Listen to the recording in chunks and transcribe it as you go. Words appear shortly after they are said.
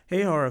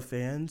Hey, horror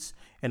fans,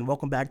 and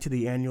welcome back to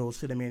the annual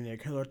Cinemania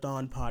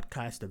Killerthon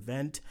podcast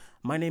event.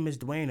 My name is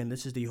Dwayne, and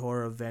this is the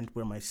horror event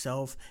where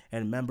myself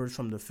and members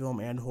from the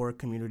film and horror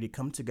community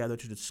come together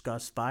to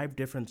discuss 5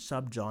 different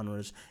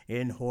subgenres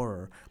in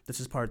horror. This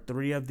is part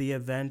 3 of the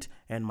event,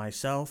 and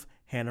myself,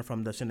 Hannah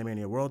from the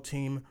Cinemania World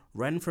team,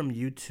 Ren from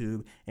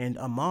YouTube, and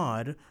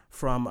Ahmad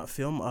from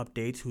Film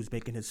Updates, who's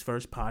making his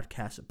first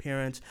podcast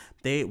appearance.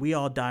 We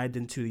all dived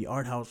into the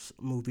Arthouse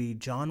movie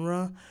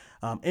genre.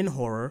 In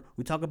horror,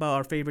 we talk about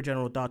our favorite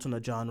general thoughts on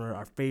the genre,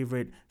 our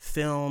favorite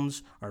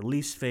films, our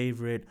least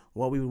favorite,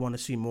 what we would want to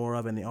see more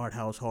of in the art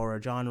house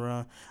horror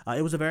genre.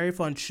 It was a very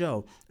fun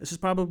show. This is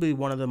probably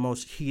one of the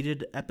most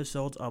heated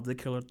episodes of the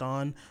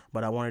Killerthon,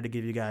 but I wanted to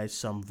give you guys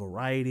some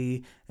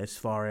variety as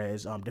far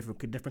as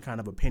different kind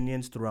of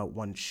opinions throughout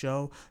one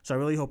show. So I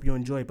really hope you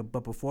enjoy it.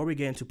 But before we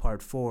get into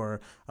part 4,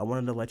 I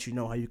wanted to let you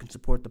know how you can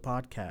support the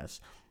podcast.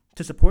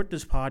 To support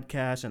this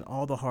podcast and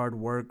all the hard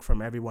work from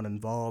everyone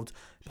involved,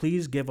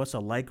 please give us a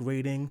like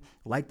rating,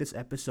 like this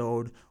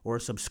episode, or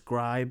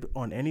subscribe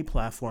on any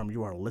platform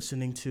you are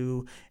listening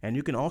to. And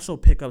you can also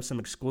pick up some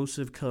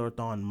exclusive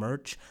Killerthon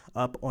merch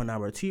up on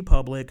our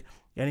TeePublic.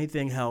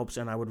 Anything helps,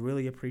 and I would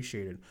really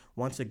appreciate it.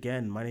 Once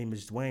again, my name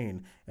is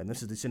Dwayne, and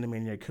this is the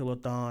Cinemania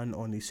Killerthon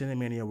on the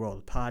Cinemania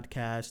World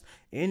podcast.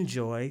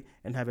 Enjoy,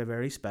 and have a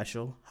very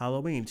special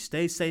Halloween.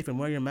 Stay safe and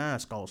wear your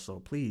mask also,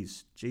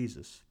 please.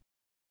 Jesus.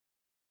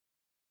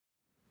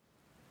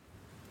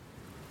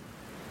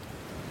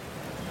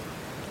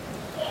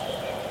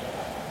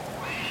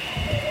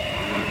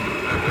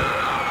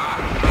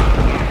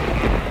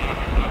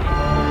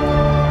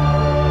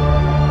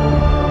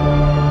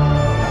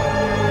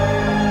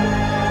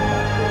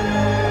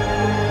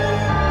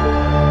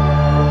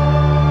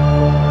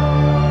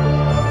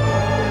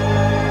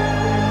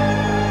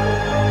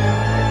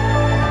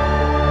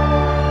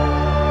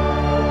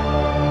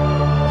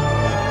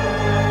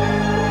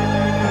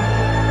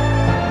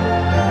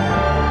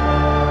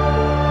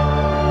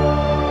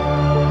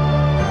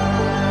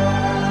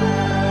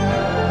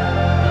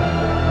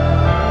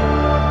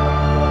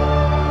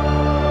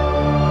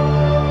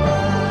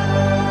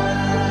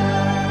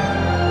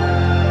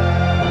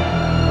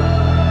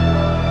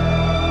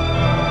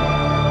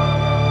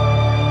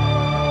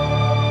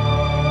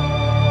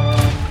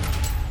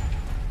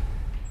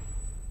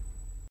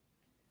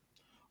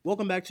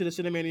 Welcome back to the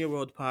Cinemania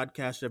World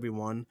podcast,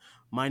 everyone.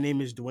 My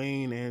name is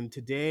Dwayne, and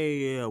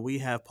today we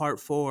have part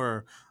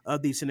 4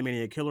 of the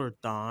Cinemania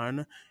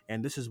Killerthon,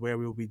 and this is where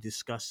we will be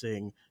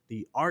discussing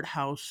the art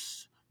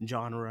house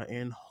genre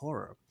in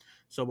horror.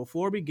 So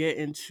before we get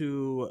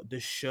into the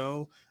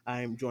show,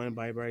 I'm joined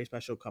by a very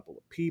special couple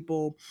of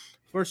people.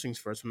 First things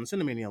first, from the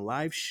Cinemania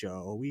live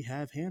show, we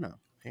have Hannah.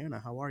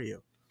 Hannah, how are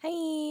you?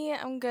 Hey,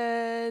 I'm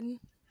good.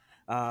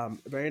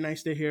 Very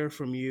nice to hear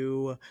from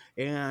you.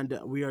 And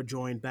we are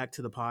joined back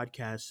to the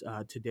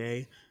podcast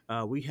today.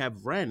 We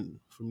have Ren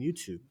from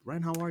YouTube.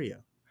 Ren, how are you?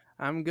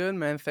 I'm good,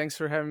 man. Thanks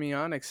for having me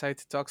on. Excited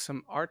to talk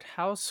some art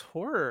house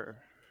horror.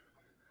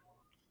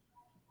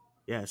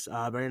 Yes,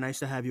 very nice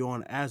to have you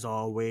on as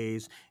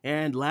always.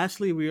 And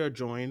lastly, we are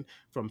joined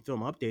from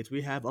Film Updates.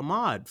 We have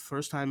Ahmad,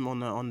 first time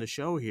on the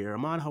show here.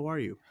 Ahmad, how are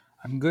you?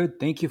 I'm good.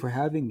 Thank you for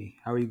having me.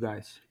 How are you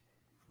guys?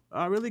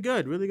 Really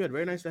good, really good.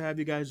 Very nice to have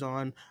you guys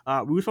on.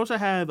 We were supposed to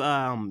have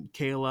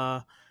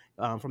Kayla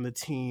from the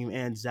team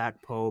and Zach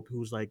Pope,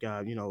 who's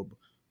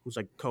who's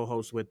like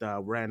co-host with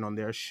Ren on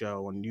their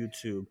show on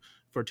YouTube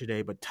for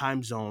today. But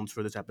time zones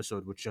for this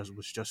episode was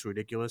just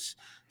ridiculous.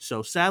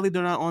 So sadly,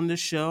 they're not on this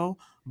show.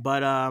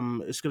 But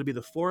it's gonna be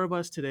the 4 of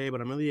us today.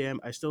 But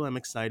I still am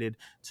excited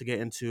to get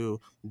into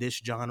this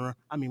genre.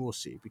 I mean, we'll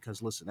see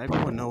because listen,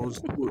 everyone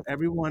knows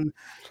everyone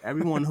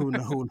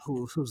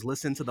who's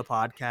listened to the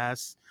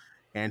podcast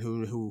and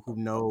who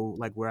know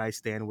like where I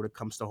stand when it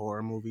comes to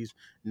horror movies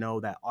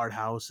know that art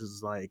house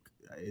is like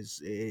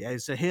is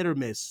a hit or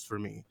miss for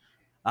me.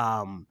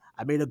 I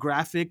made a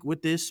graphic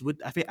with this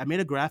I made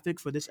a graphic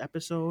for this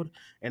episode,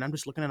 and I'm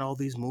just looking at all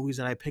these movies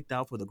that I picked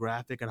out for the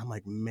graphic, and I'm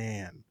like,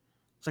 man,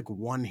 it's like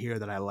one here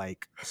that I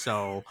like.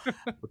 So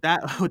with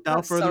that, without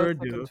That's so further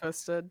fucking ado,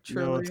 twisted,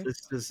 no, truly.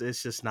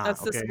 it's just not That's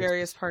the okay.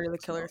 scariest part of the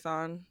It's not.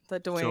 Killerthon,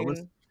 that So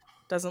let's Dwayne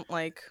doesn't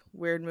like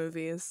weird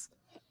movies.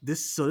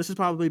 this is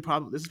probably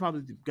going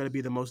to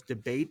be the most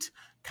debate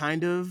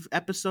kind of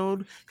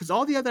episode because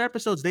all the other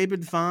episodes they've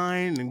been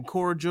fine and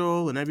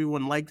cordial and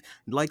everyone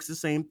likes the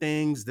same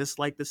things,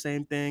 dislike the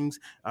same things.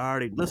 I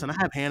already listen. I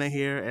have Hannah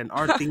here, and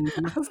our theme.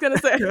 I was gonna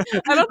say,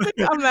 I don't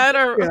think Ahmed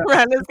or Yeah,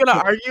 Ren is gonna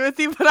argue with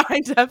you, but I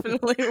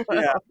definitely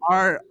yeah.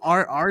 will.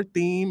 Our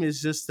theme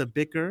is just to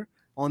bicker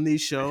on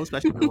these shows,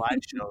 especially the live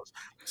shows.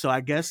 So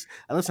I guess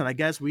listen. I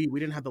guess we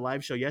didn't have the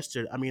live show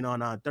yesterday. I mean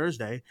on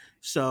Thursday.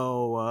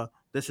 So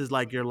this is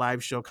like your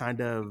live show kind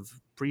of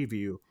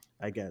preview,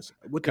 I guess,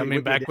 with Coming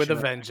the back with addition a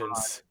of.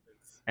 vengeance.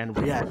 And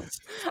yes,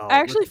 I so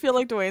actually feel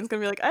like Dwayne's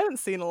gonna be like, I haven't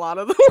seen a lot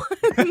of the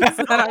ones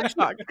that I'm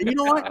talking you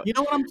know what?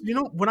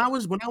 about. When I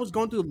was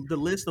going through the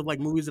list of like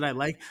movies that I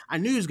like, I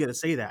knew he was gonna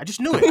say that. I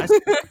just knew it.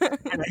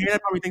 And Hannah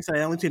probably thinks that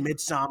I only seen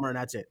Midsummer and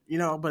that's it.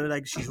 But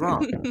like she's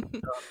wrong. Just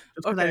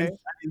because Okay.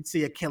 I didn't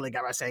see a killing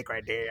of a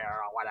sacred deer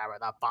or whatever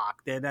the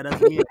fuck, then that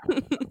doesn't mean so.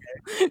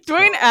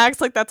 Dwayne acts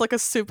like that's like a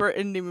super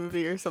indie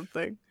movie or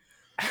something.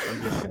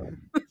 I'm just saying.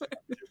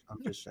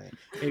 I'm just saying.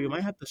 Hey, we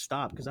might have to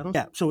stop because I don't.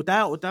 Yeah. So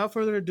without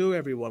further ado,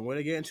 everyone, we're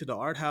gonna get into the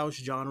art house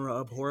genre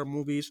of horror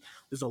movies.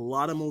 There's a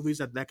lot of movies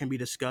that can be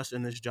discussed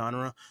in this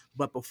genre.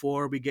 But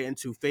before we get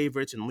into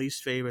favorites and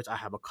least favorites, I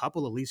have a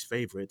couple of least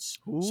favorites.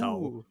 So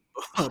Ooh.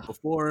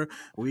 before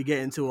we get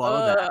into all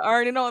of that, I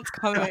already know what's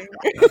coming.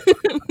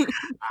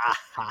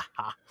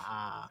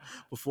 I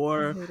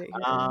before hate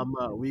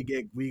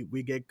it here.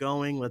 we get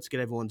going, let's get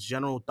everyone's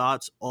general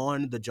thoughts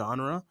on the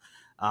genre.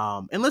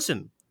 And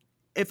listen,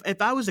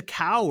 if I was a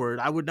coward,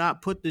 I would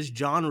not put this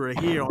genre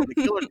here on the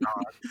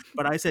Killerthon.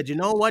 But I said, you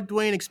know what,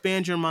 Dwayne,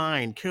 expand your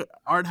mind.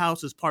 Art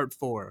House is part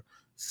 4,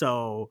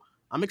 so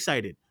I'm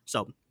excited.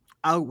 So,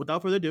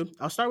 without further ado,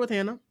 I'll start with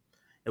Hannah,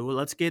 and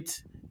let's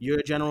get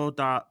your general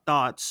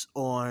thoughts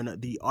on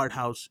the art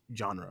house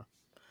genre.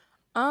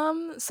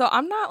 So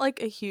I'm not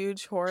like a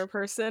huge horror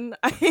person.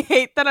 I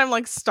hate that I'm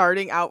like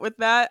starting out with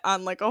that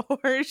on like a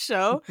horror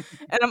show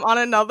and I'm on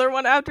another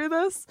one after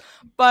this,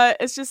 but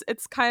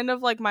it's kind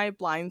of like my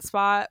blind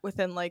spot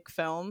within like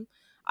film.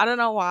 I don't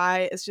know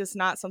why. It's just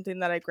not something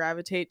that I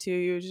gravitate to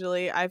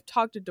usually. I've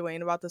talked to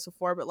Dwayne about this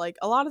before, but like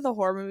a lot of the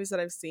horror movies that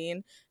I've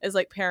seen is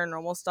like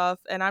paranormal stuff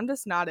and I'm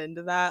just not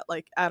into that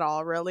like at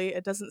all really.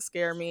 It doesn't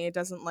scare me. It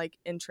doesn't like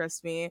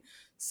interest me.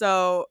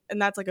 So, and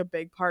that's like a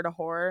big part of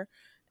horror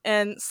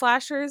and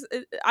slashers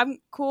I'm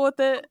cool with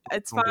it,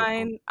 it's Don't go wrong.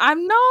 fine.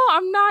 I'm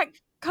not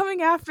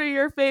coming after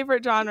your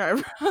favorite genre,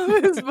 I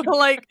promise, but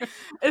like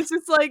it's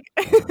just like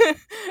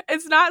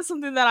it's not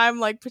something that I'm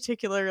like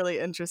particularly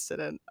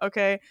interested in,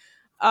 okay?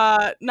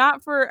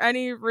 Not for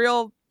any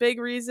real big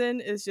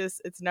reason, it's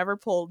just it's never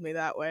pulled me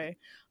that way.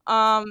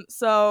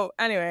 So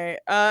anyway,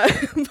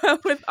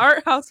 but with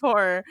art house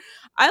horror,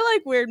 I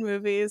like weird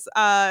movies.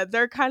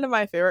 They're kind of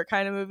my favorite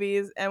kind of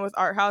movies, and with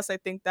art house I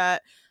think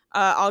that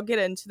I'll get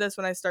into this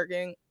when I start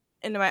getting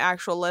into my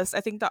actual list.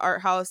 I think the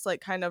art house like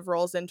kind of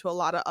rolls into a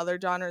lot of other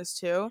genres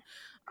too.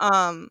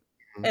 Um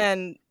Mhm.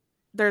 and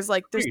there's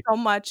Agreed. so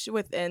much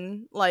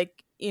within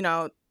like,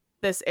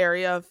 this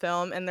area of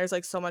film and there's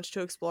like so much to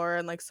explore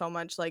and like so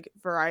much like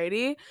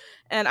variety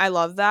and I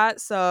love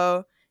that.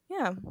 So,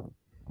 yeah.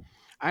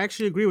 I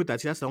actually agree with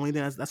that. See, that's the only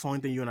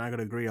thing you and I are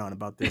gonna agree on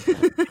about this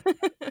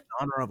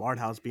genre of art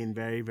house being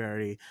very,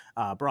 very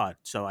broad.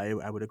 So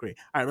I would agree.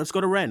 All right, let's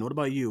go to Ren. What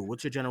about you?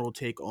 What's your general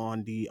take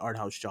on the art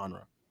house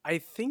genre? I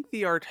think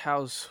the art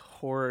house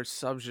horror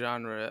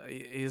subgenre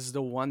is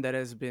the one that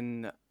has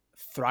been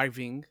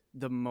thriving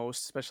the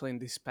most, especially in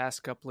these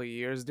past couple of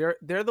years. They're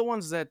the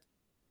ones that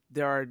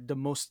they are the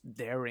most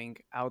daring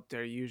out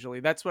there usually.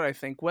 That's what I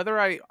think. Whether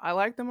I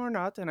like them or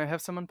not, and I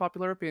have some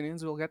unpopular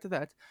opinions, we'll get to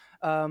that.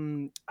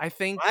 I I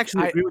think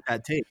actually agree with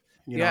that take.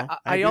 yeah, I, I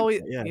I agree with always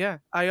that. Yeah. yeah,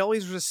 I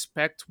always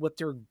respect what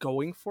they're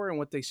going for and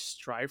what they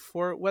strive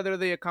for. Whether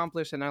they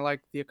accomplish and I like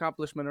the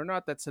accomplishment or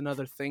not, that's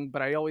another thing.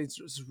 But I always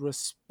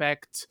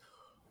respect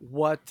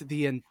what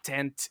the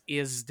intent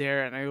is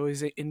there, and I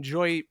always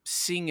enjoy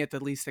seeing it,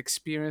 at least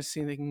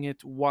experiencing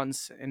it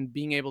once, and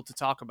being able to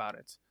talk about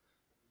it.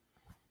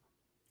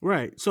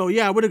 Right. So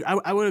yeah, I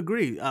would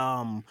agree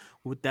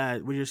with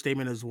that with your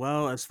statement as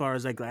well. As far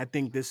as like I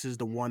think this is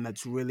the one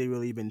that's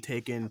really been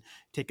taken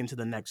to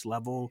the next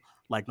level.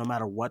 Like no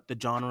matter what the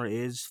genre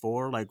is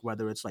for, like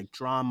whether it's like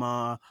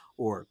drama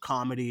or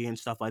comedy and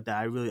stuff like that.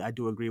 I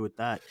do agree with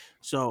that.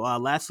 So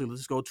lastly,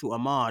 let's go to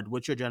Ahmad.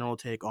 What's your general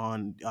take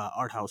on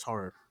art house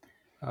horror?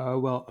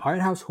 Well, art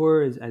house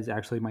horror is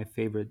actually my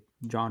favorite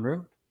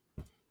genre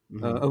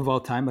Hmm. of all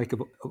time, like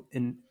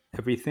in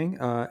everything.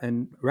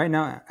 And right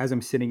now, as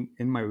I'm sitting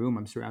in my room,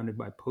 I'm surrounded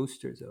by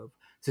posters of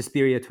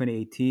Suspiria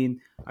 2018.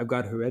 I've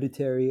got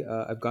Hereditary.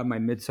 I've got my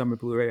Midsummer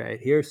Blu-ray right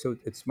here, so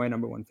it's my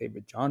number one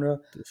favorite genre.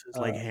 This is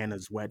like Uh,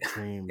 Hannah's wet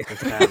dream.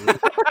 This bad.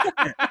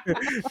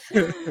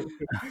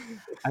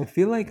 I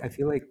feel like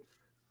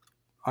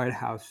art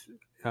house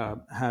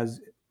has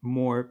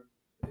more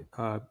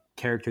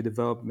character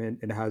development.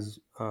 It has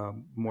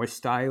more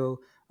style.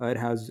 It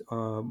has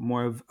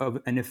more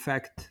of an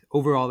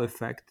overall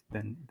effect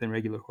than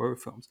regular horror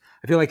films.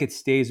 I feel like it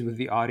stays with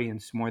the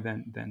audience more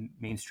than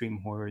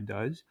mainstream horror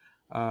does.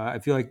 I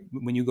feel like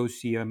when you go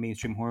see a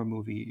mainstream horror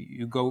movie,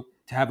 you go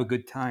to have a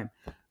good time,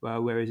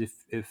 whereas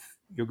if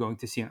you're going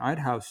to see an art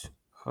house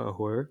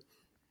horror,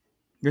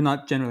 you're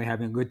not generally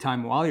having a good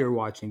time while you're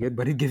watching it,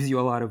 but it gives you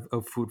a lot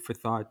of food for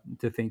thought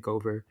to think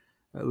over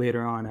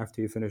later on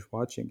after you finish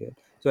watching it.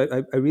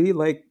 So I really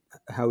like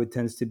how it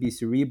tends to be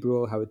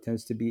cerebral, how it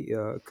tends to be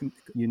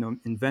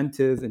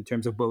inventive in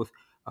terms of both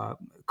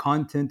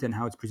content and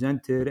how it's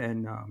presented,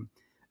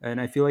 and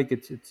I feel like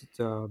it's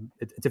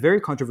a very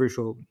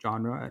controversial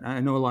genre. And I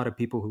know a lot of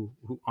people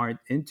who aren't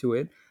into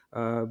it,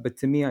 but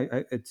to me,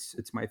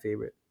 it's my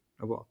favorite.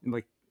 well,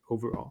 like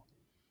overall.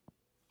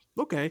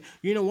 Okay,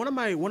 one of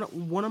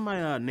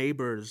my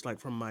neighbors, like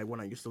from my when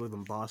I used to live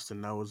in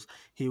Boston, that was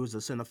he was a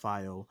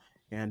cinephile,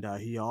 and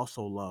he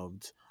also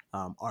loved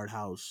art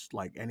house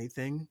like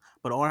anything,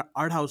 but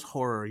art house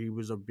horror he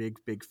was a big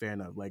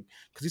fan of. Like,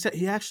 because he said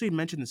he actually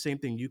mentioned the same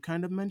thing you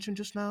kind of mentioned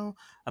just now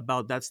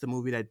about that's the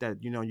movie that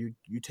you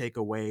take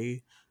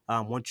away.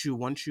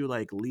 Once you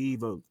like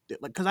leave a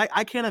like because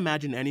I can't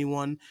imagine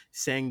anyone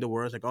saying the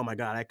words like, oh my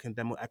god, I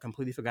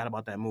completely forgot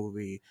about that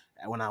movie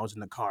when I was in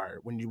the car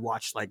when you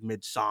watch like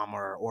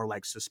Midsummer or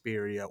like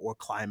Suspiria or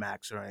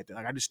Climax or anything.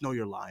 Like I just know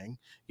you're lying,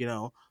 you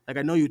know. Like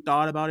I know you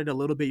thought about it a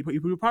little bit.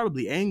 You're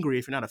probably angry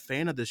if you're not a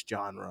fan of this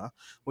genre,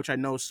 which I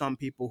know some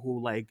people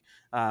who like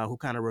who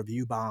kind of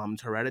review bombed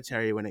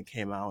Hereditary when it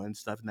came out and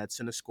stuff, and that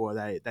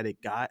Cinescore that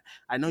it got.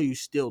 I know you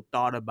still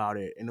thought about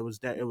it, and it was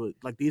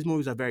like these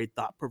movies are very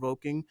thought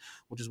provoking,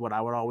 which is what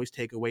I would always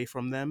take away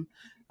from them.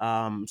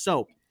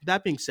 So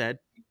that being said,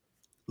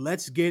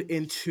 let's get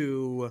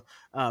into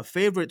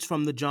favorites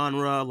from the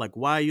genre, like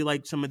why you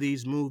like some of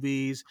these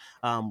movies.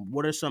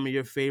 What are some of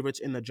your favorites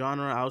in the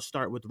genre? I'll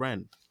start with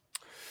Ren.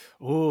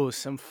 Oh,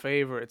 some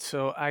favorites.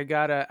 So I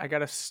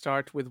gotta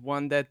start with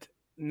one that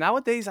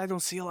nowadays I don't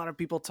see a lot of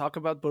people talk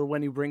about, but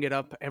when you bring it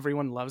up,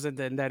 everyone loves it,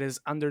 and that is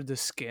Under the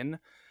Skin.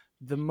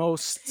 The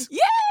most Yay!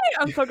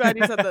 I'm so glad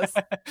you said this.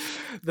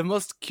 the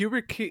most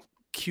Kubrickian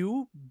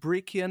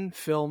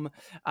film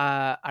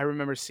I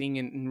remember seeing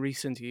in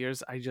recent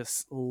years. I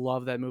just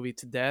love that movie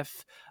to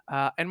death.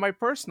 And my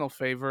personal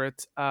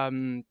favorite,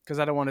 because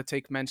I don't want to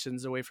take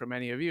mentions away from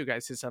any of you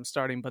guys since I'm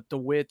starting, but The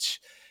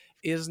Witch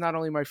is not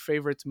only my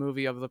favorite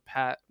movie of the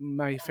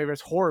my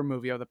favorite horror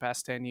movie of the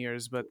past 10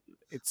 years, but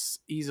it's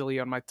easily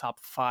on my top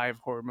 5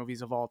 horror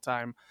movies of all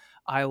time.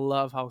 I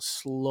love how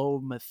slow,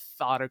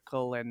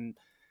 methodical, and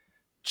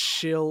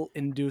chill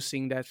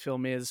inducing that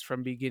film is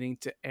from beginning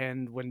to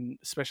end, when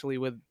especially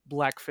with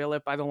Black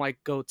Phillip. I don't like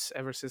goats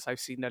ever since I've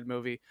seen that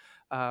movie.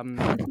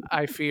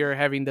 I fear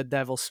having the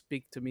devil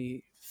speak to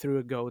me through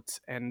a goat,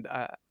 and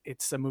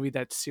it's a movie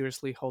that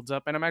seriously holds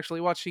up, and I'm actually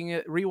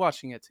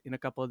rewatching it in a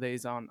couple of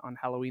days on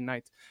Halloween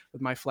night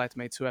with my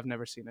flatmates who have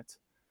never seen it.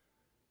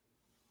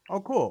 Oh,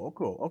 cool. Oh,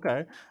 cool.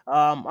 Okay.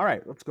 All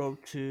right. Let's go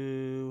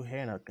to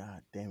Hannah. God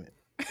damn it.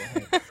 Go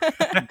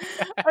ahead.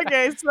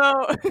 Okay,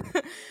 so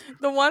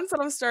the ones that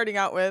I'm starting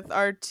out with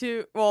are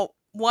two. Well,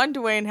 one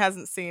Dwayne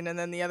hasn't seen, and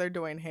then the other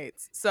Dwayne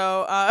hates.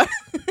 So Oh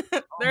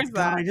my there's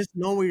god, that. I just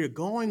know where you're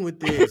going with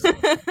this.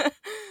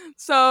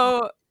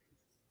 So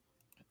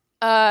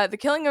The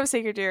Killing of a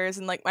Sacred Deer is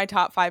in like my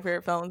top 5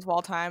 favorite films of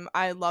all time.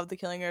 I love The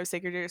Killing of a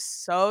Sacred Deer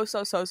so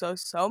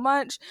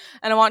much,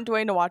 and I want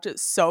Dwayne to watch it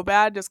so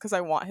bad just because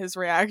I want his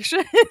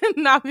reaction,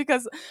 not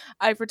because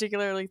I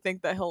particularly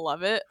think that he'll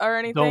love it or Don't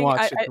anything.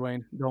 watch it,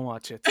 Dwayne. Don't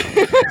watch it.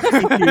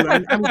 Thank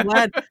you. I'm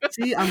glad.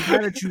 See, I'm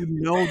glad that you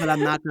know that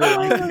I'm not gonna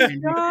like Oh it, my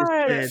and you just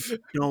god! said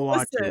don't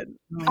watch it. Listen,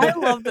 No. I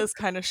love this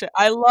kind of shit.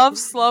 I love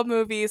slow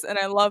movies, and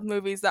I love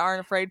movies that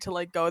aren't afraid to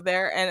like go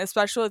there. And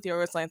especially with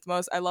Yorgos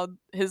Lanthimos, I love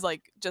his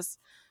like just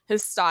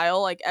his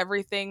style, like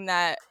everything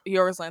that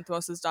Yorgos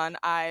Lanthimos has done.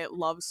 I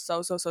love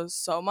so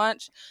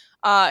much.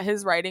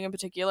 His writing in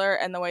particular,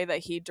 and the way that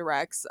he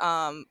directs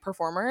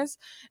performers.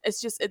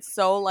 It's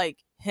so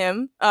like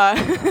him. And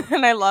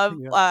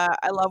Yeah.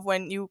 I love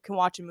when you can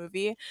watch a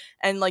movie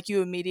and like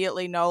you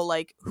immediately know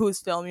like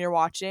whose film you're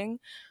watching.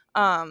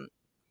 Um,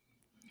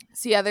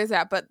 so yeah, there's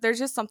that. But there's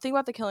just something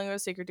about The Killing of a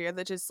Sacred Deer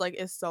that just like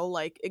is so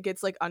like it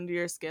gets like under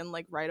your skin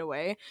like right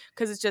away,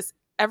 because it's just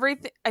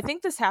everything. I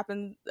think this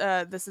happened.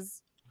 This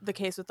is the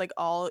case with like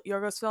all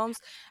Yorgos films.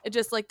 It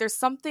just like there's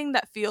something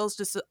that feels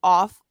just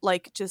off,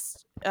 like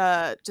just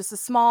a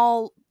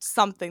small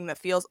something that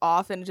feels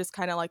off, and it just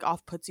kind of like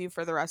off puts you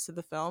for the rest of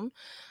the film.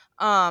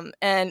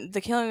 And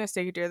The Killing of a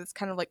Sacred Deer, that's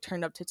kind of like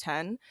turned up to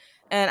 10,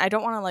 and I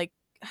don't want to like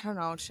I don't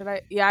know. Should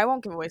I? Yeah, I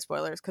won't give away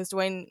spoilers because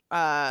Dwayne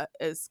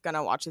is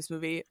gonna watch this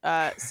movie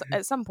at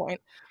some point.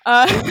 Being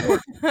Uh,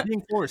 forced.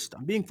 Being forced.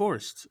 I'm being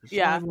forced. That's all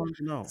I yeah. wanted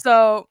to know.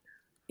 So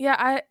yeah,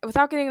 I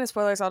without getting into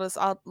spoilers,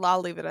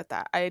 I'll leave it at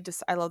that. I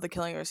love The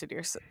Killing of a Sacred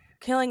Deer,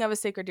 Killing of a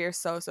Sacred Deer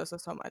so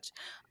much.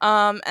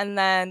 And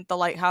then The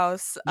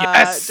Lighthouse.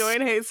 Yes.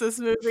 Dwayne hates this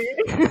movie.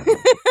 I'm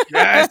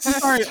Yes.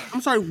 sorry.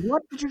 I'm sorry.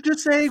 What did you just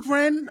say,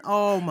 friend?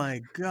 Oh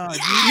my god.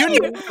 You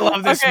know I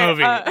love this Okay,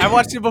 movie. I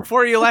watched it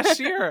before you last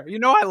year. You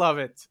know I love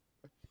it.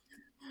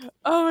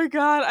 oh my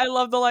god, I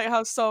love The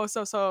Lighthouse so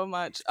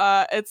much.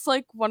 It's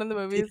like one of the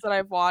movies that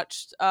I've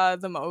watched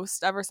the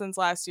most ever since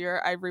last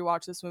year. I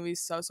rewatched this movie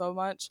so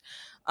much.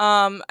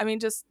 I mean,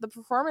 just the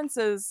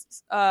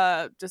performances,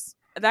 just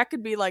that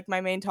could be like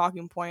my main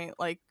talking point.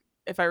 Like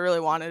if I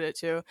really wanted it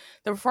to,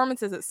 the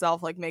performances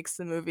itself like makes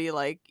the movie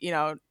like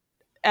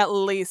at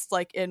least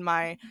like in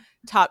my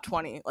top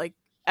 20 like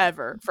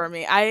ever for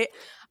me.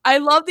 I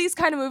love these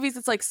kind of movies.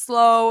 It's like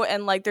slow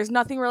and like there's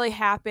nothing really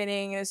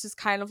happening, and it's just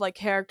kind of like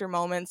character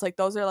moments. Like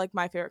those are like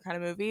my favorite kind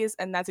of movies,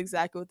 and that's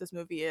exactly what this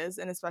movie is.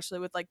 And especially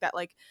with like that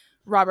like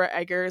Robert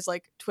Eggers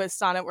like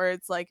twist on it, where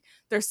it's like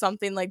there's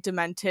something like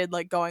demented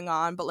like going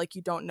on, but like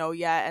you don't know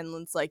yet, and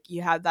it's like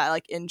you have that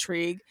like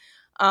intrigue.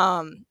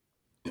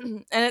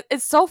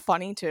 it's so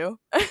funny too.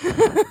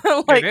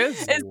 It Like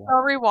is. it's so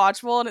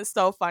rewatchable and it's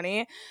so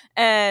funny.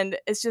 And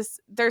it's just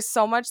there's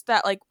so much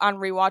that like on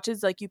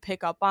rewatches like you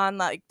pick up on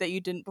like that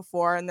you didn't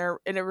before, and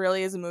it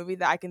really is a movie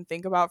that I can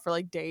think about for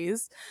like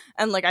days.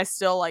 And like I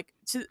still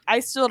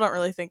don't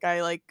really think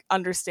I like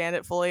understand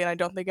it fully, and I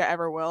don't think I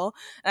ever will.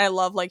 And I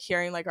love like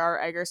hearing like our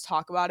eggers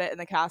talk about it and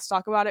the cast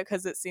talk about it,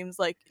 because it seems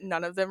like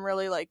none of them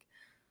really like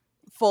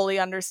fully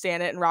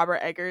understand it, and Robert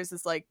Eggers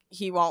is like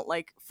he won't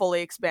like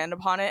fully expand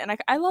upon it, and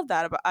I love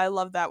that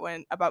about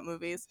when about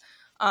movies.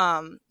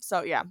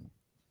 So yeah.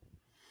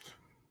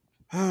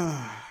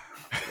 All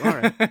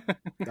right.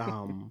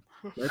 Um,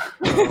 let's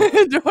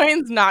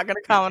Dwayne's not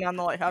gonna comment on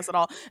The Lighthouse at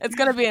all. It's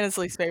gonna be in his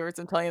least favorites,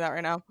 I'm telling you that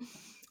right now.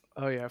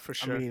 Oh yeah, for I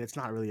sure. mean, it's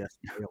not really a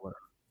spoiler,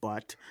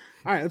 but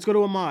all right. Let's go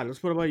to Ahmad.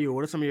 What about you?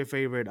 What are some of your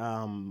favorite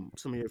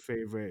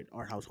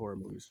art house horror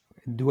movies?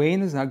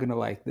 Dwayne is not gonna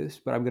like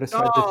this, but I'm gonna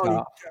start this Oh,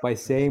 off by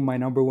saying my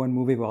number one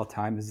movie of all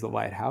time is The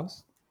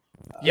Lighthouse.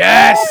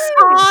 Yes.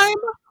 Time.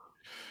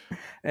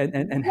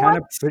 And What?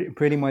 Hannah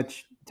pretty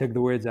much took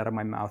the words out of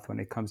my mouth when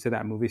it comes to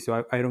that movie,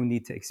 so I don't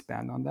need to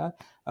expand on that.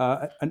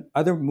 And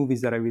other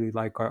movies that I really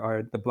like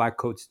are The Black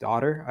Coat's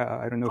Daughter.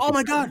 I don't know if Oh you've my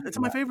heard God, it's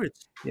of my that.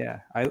 favorites.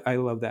 Yeah, I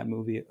love that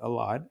movie a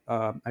lot.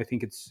 I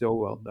think it's so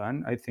well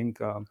done. I think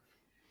the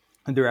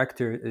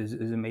director is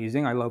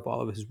amazing. I love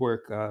all of his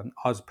work.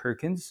 Oz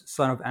Perkins,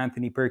 son of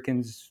Anthony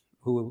Perkins,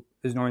 who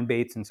is Norman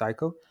Bates in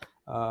Psycho.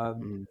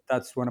 Mm,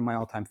 That's one of my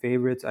all-time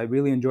favorites. I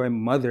really enjoy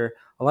Mother.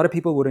 A lot of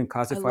people wouldn't I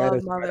classify it love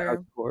as art house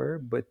Mother. horror,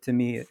 but to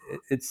me,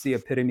 it's the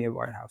epitome of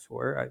art house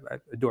horror. I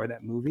adore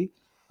that movie.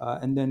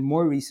 And then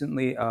more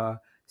recently,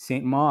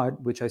 Saint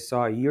Maud, which I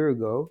saw a year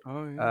ago,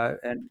 Oh yeah.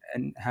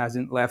 and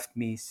hasn't left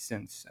me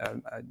since.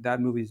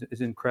 That movie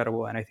is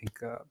incredible, and I think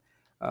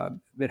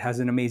it has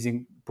an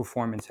amazing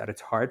performance at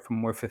its heart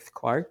from Morpeth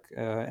Clark,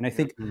 and I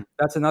think mm.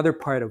 that's another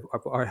part of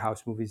art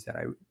house movies that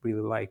I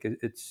really like.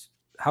 It's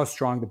how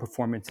strong the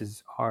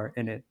performances are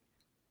in it.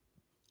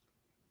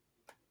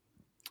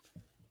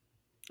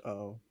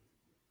 Oh,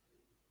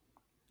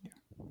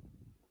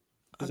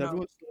 Oh is no.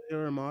 everyone still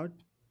here, Ahmad?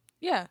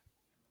 Yeah.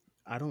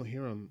 I don't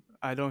hear him.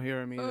 I don't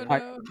hear him Oh either. I,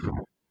 no.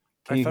 can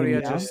I you thought hear he me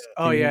had Yeah, now? just.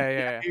 Oh Can you hear me? yeah,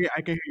 yeah, yeah,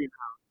 I can hear you.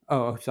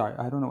 Oh, sorry.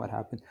 I don't know what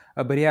happened.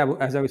 But yeah,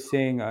 as I was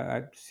saying,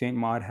 Saint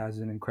Maud has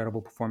an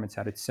incredible performance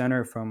at its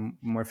center from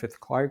Morpeth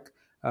Clark,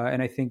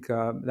 and I think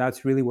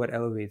that's really what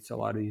elevates a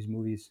lot of these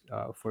movies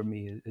for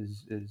me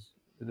is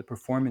the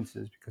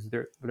performances, because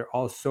they're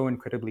all so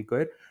incredibly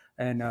good.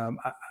 And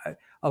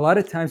a lot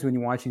of times when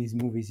you're watching these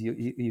movies,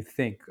 you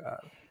think.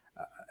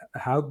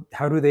 How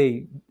do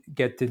they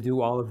get to do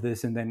all of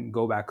this and then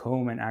go back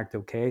home and act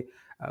okay?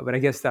 But I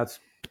guess that's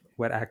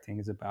what acting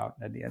is about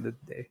at the end of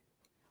the day.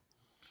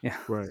 Yeah.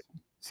 Right.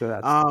 So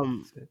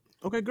Um. that's it.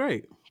 Okay.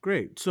 Great.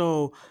 Great.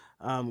 So,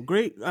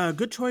 great.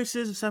 Good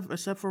choices,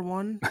 except for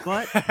one.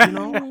 But you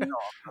know, Mhm.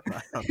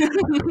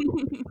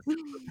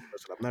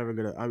 listen, I'm never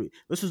gonna. I mean,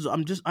 this is.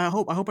 I'm just. I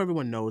hope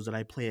everyone knows that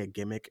I play a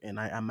gimmick, and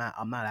I'm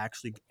not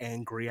actually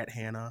angry at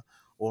Hannah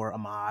or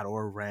Ahmad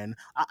or Ren.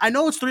 I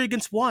know it's 3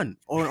 against 1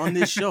 on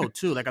this show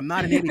too. Like I'm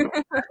not an idiot.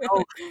 I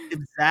know if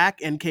Zach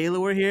and Kayla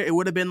were here, it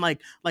would have been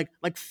like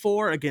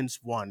 4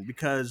 against 1,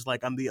 because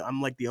like I'm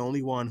like the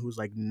only one who's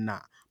like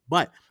nah.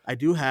 But I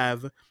do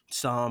have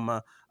some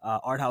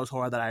art house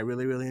horror that I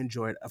really really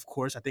enjoyed. Of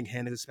course, I think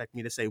Hannah expect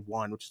me to say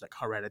one, which is like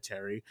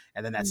Hereditary,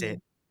 and then that's it.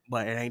 Mhm.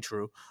 But it ain't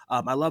true.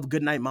 I love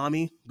Goodnight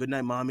Mommy.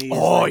 Goodnight Mommy is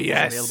Oh like is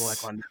available like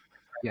yes. on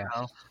Yeah.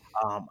 now.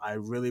 I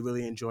really,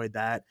 really enjoyed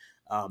that.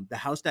 The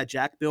house that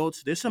Jack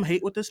built. There's some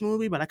hate with this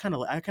movie, but I kind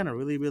of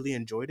really, really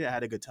enjoyed it. I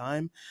had a good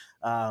time.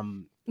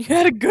 Um, You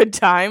had a good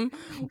time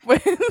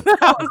with the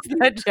no, house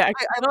that Jack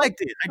I built. liked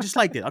it. I just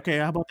liked it. Okay,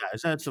 how about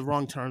that? That's the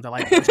wrong terms. I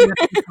liked it. It's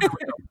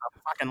a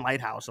fucking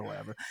lighthouse or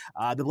whatever.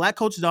 The Black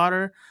Coat's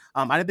Daughter.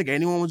 I didn't think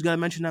anyone was gonna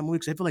mention that movie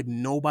because I feel like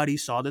nobody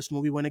saw this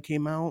movie when it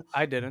came out.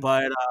 I didn't.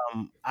 But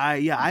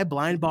I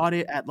blind bought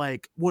it at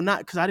like, well, not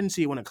because I didn't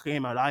see it when it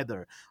came out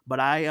either. But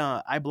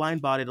I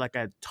blind bought it like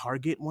at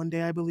Target one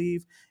day, I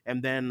believe,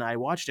 and then I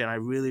watched it and I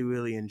really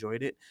really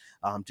enjoyed it.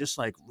 Just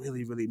like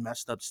really really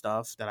messed up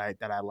stuff that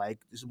I like.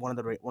 This is one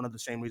of the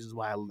same reasons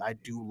why I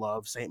do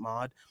love Saint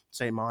Maud.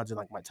 Saint Maud's in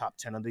like my top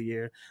 10 of the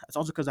year. It's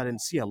also because I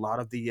didn't see a lot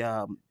of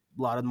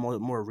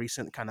more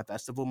recent kind of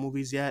festival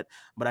movies yet,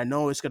 but I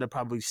know it's gonna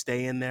probably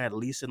stay in there at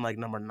least in like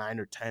number 9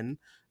 or 10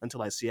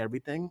 until I see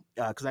everything.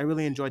 Because I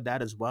really enjoyed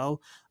that as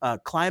well.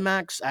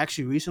 Climax. I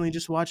actually recently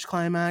just watched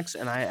Climax,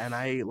 and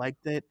I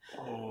liked it.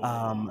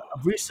 Oh.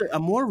 A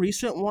more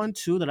recent one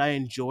too that I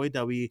enjoyed,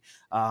 that we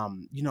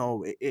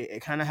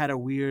it kind of had a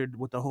weird,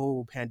 with the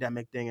whole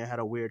pandemic thing, it had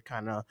a weird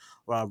kind of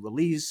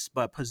release,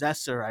 but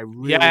Possessor I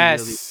really really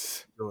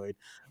Yes. enjoyed.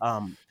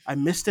 I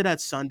missed it at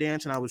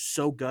Sundance and I was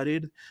so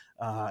gutted.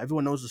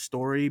 Everyone knows the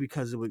story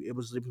because it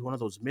was one of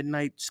those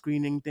midnight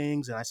screening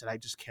things, and I said I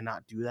just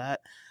cannot do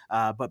that.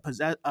 But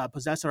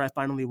Possessor I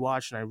finally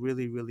watched and I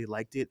really really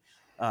liked it.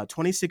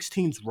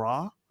 2016's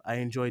Raw. I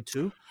enjoyed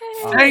too.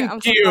 Hey, Thank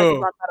I'm so glad you you.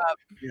 brought that up.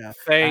 Yeah,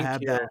 I Thank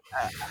have that. you.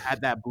 I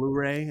had that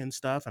Blu-ray and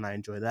stuff, and I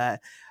enjoy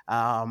that.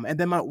 And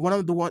then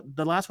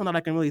the last one that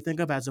I can really think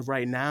of as of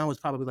right now is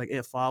probably like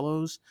It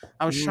Follows.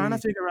 I was trying to Mm,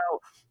 figure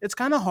out. It's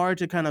kind of hard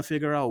to kind of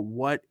figure out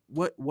what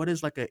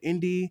is like an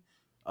indie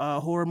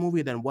horror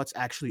movie, then what's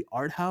actually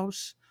art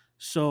house.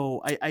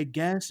 So I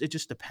guess it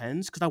just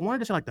depends because I wanted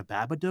to say like the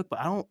Babadook, but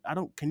I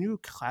don't. Can you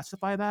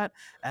classify that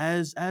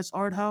as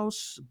art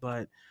house?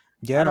 But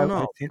I don't Yeah,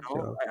 know. I think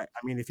so. I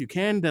mean, if you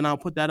can, then I'll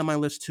put that on my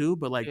list too.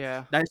 But like,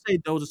 yeah. I say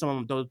those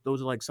are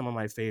those are like some of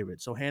my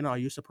favorites. So Hannah, are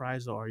you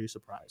surprised or are you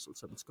surprised?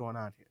 What's going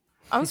on here?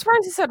 I'm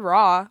surprised you said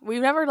Raw.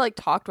 We've never like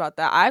talked about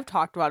that. I've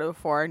talked about it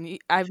before, and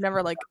I've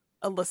never like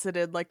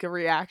elicited like a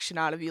reaction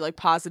out of you, like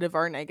positive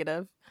or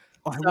negative.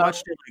 Oh, I So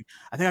watched it. Like,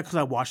 I think because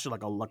I watched it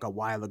like a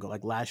while ago,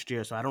 like last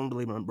year. So I don't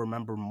really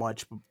remember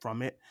much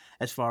from it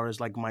as far as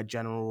like my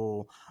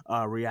general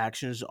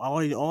reactions. All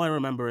I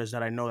remember is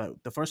that I know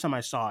that the first time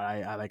I saw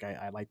it,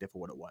 I liked it for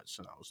what it was,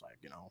 and I was like,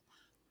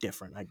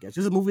 different. I guess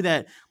there's a movie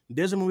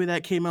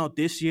that came out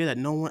this year that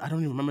no one. I don't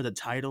even remember the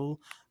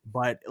title,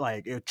 but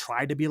like it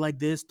tried to be like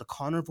this. The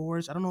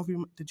Carnivores. I don't know if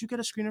you did. You get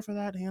a screener for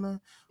that,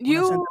 Hannah? When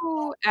I sent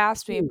you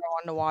asked me if it, I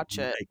wanted to watch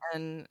it, like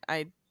and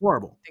I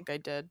horrible. think I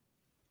did.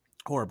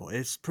 Horrible.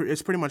 It's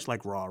pretty much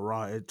like Raw.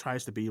 Raw. It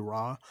tries to be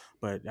Raw,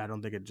 but I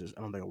don't think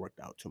it worked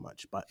out too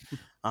much. But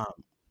um,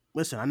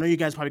 listen, I know you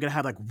guys probably gonna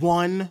have like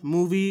one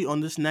movie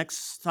on this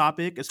next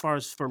topic as far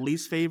as for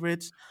least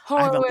favorites. I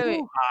Hold have on, a wait.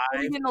 little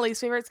Before we hive. get into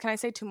least favorites, can I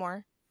say two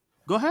more?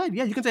 Go ahead.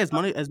 Yeah, you can say as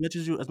much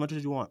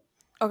as you want.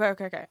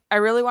 Okay. I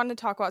really wanted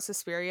to talk about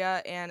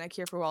Suspiria and A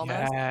Cure for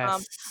Wellness.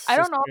 Yes. I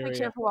don't know if A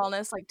Cure Suspiria. for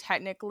Wellness like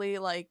technically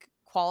like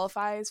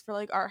qualifies for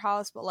like art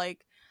house, but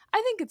like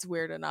I think it's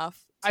weird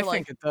enough I to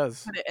like think it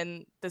does. put it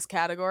in this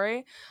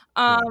category.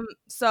 Yeah.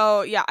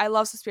 So yeah, I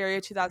love Suspiria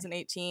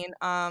 2018.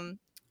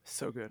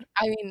 So good.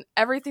 I mean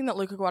everything that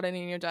Luca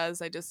Guadagnino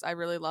does, I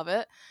really love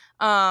it.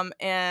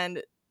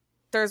 And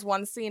there's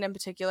one scene in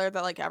particular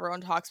that like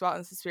everyone talks about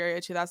in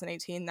Suspiria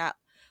 2018 that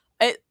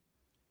it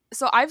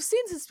so I've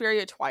seen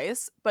Suspiria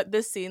twice, but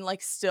this scene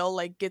like still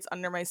like gets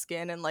under my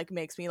skin and like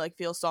makes me like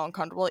feel so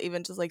uncomfortable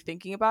even just like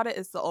thinking about it.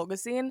 It's the Olga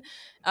scene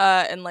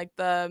in like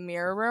the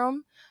mirror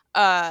room.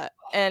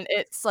 And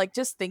it's like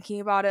just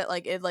thinking about it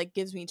like it like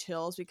gives me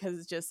chills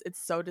because it's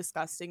so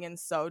disgusting and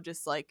so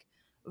just like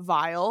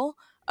vile.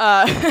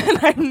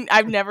 And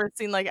I've never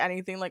seen like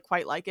anything like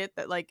quite like it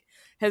that like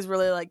has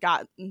really like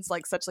gotten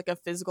like such like a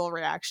physical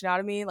reaction out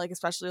of me, like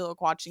especially like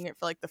watching it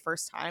for like the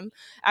first time.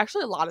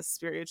 Actually a lot of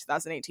Suspiria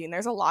 2018.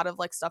 There's a lot of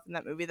like stuff in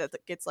that movie that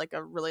gets like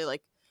a really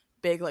like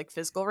big like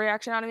physical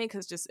reaction out of me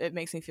because just it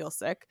makes me feel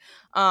sick.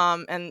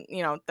 And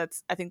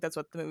that's I think that's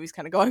what the movie's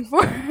kind of going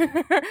for.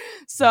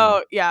 Mhm.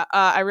 So yeah,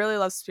 I really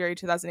love Suspiria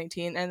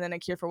 2018 and then A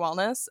Cure for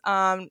Wellness.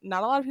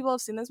 Not a lot of people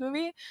have seen this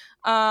movie,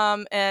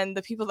 and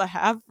the people that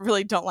have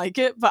really don't like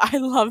it, but I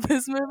love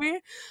this movie.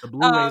 The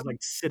um Blu-ray is like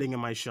sitting in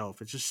my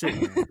shelf. It's just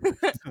sitting there.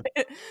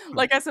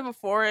 like I said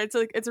before, it's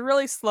a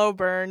really slow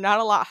burn. Not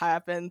a lot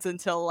happens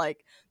until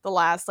like the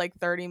last like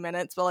 30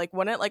 minutes, but like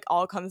when it like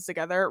all comes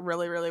together, it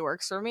really really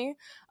works for me.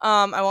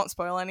 I won't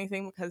spoil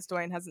anything because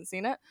Dwayne hasn't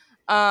seen it.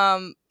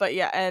 But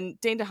yeah, and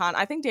Dane DeHaan,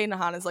 I think Dane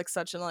DeHaan is like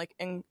such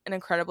an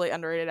incredibly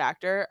underrated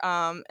actor.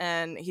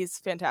 And he's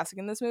fantastic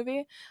in this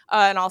movie.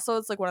 And also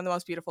it's like one of the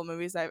most beautiful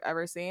movies I've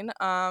ever seen.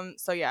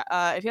 So yeah,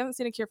 if you haven't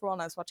seen A Cure for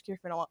Wellness, watch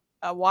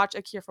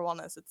A Cure for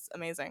Wellness. It's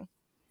amazing.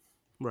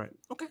 Right.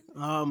 Okay.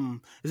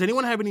 Does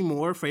anyone have any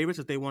more favorites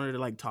that they wanted to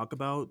like talk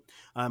about?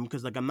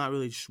 Because like we're not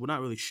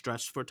really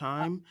stressed for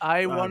time.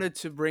 I Uh, wanted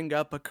to bring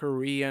up a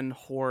Korean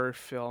horror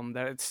film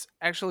that it's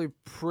actually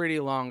pretty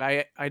long.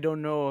 I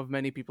don't know of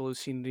many people who've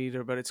seen it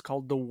either, but it's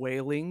called The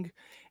Wailing,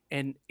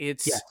 and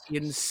it's Yes.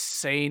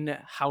 insane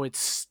how it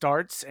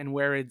starts and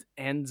where it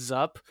ends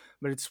up.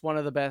 But it's one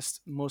of the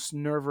best, most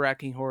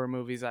nerve-wracking horror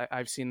movies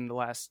I've seen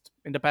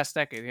in the past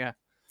decade. Yeah.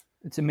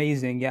 It's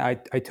amazing. Yeah,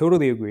 I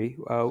totally agree.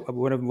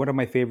 One of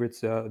my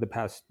favorites the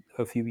past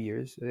a few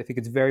years. I think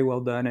it's very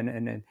well done,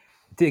 and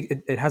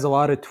it has a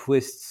lot of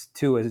twists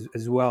too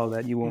as well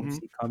that you won't Hmm.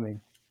 see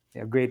coming.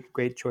 Yeah,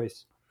 great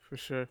choice. For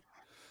sure.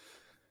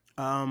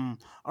 All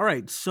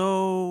right.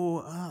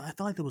 So I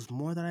felt like there was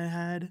more that I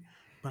had,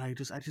 but I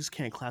just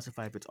can't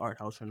classify if it's art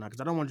house or not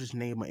because I don't want to just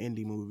name an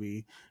indie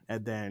movie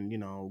and then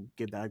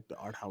give that the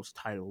art house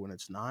title when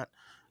it's not.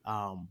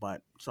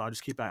 But so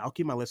I'll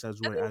keep my list I think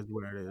as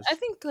where it I is.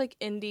 think like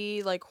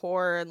indie, like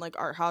horror, and like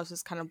art house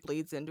just kind of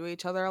bleeds into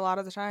each other a lot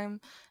of the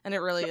time, and it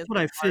really That's is what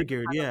like I hard to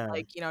figured. kind of Yeah.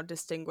 like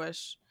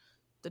distinguish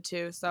the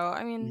two. So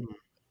I mean, Mhm.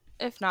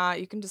 if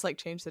not, you can just like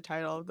change the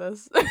title of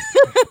this.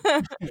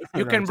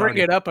 You No, can it's bring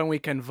already. it up and we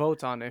can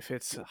vote on if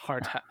it's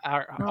art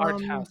Um,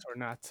 house or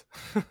not.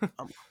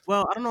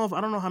 well, I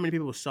don't know how many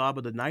people saw,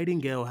 but the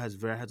Nightingale has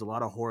a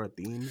lot of horror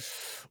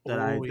themes Oh that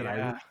I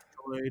yeah.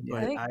 really enjoyed.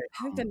 I Yeah, But think I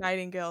think the um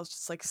Nightingale is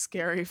just like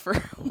scary for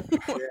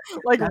yeah,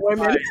 like that's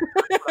women.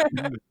 what I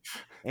mean.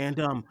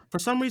 And for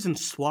some reason,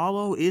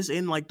 Swallow is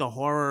in like the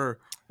horror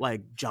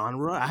like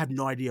genre. I have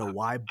no idea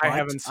why, I but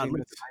haven't seen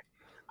it.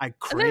 I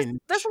And there's cringe.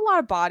 a lot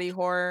of body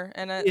horror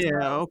in it.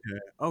 Yeah, So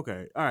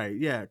okay, all right,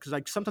 yeah, because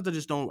like sometimes I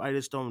just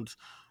don't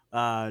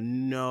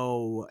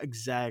know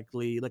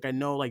exactly. Like I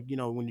know, like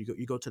when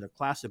you go to the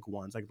classic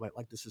ones, like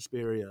the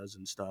Suspirias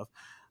and stuff.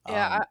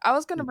 yeah, Um, I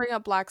was gonna bring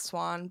up Black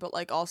Swan, but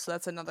like also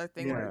that's another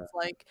thing where yeah, it's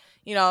like,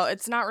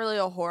 it's not really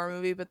a horror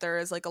movie, but there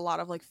is like a lot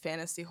of like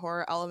fantasy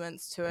horror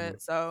elements to mhm.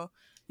 it. So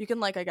you can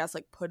like I guess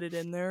like put it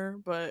in there,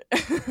 but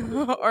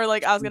or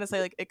like I was gonna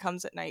say like It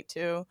Comes at Night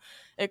too.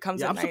 It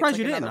Comes Yeah, at I'm Night's surprised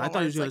like you didn't. another I one thought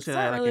where you was it's gonna like say it's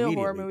that not like really a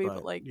horror immediately, movie,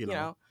 but but like,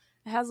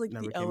 it has like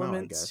the never came out,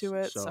 I elements guess. to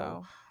it. So,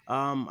 So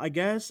I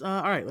guess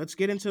all right, let's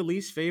get into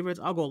least favorites.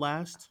 I'll go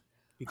last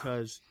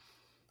because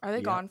are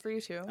they yep. gone for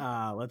you too?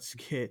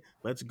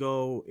 Let's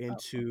go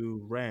Oh.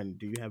 into Ren.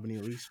 Do you have any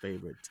least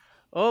favorites?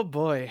 Oh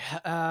boy,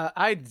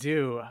 I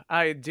do,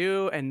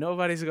 and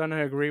nobody's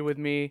gonna agree with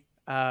me.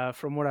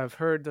 From what I've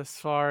heard thus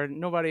far,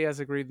 nobody has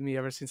agreed with me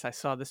ever since I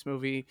saw this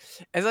movie.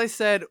 As I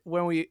said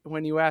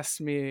when you asked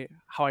me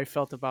how I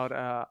felt about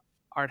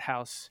art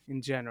house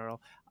in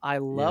general, I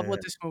love Yeah.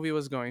 what this movie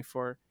was going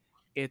for.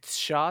 It's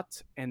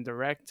shot and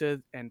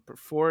directed and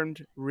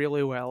performed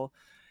really well.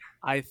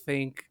 I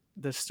think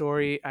the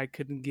story I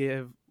couldn't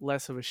give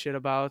less of a shit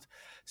about,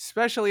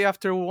 especially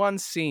after one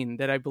scene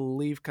that I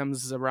believe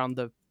comes around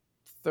the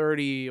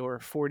 30 or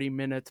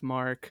 40-minute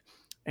mark.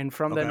 And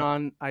from then Okay.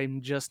 on,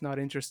 I'm just not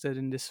interested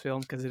in this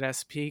film because it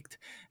has peaked.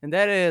 And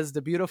that is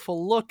the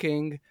beautiful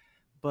looking,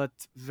 but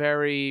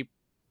very,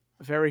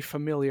 very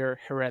familiar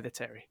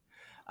Hereditary.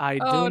 I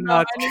Oh do no,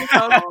 not. I knew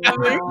that was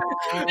coming.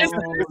 As soon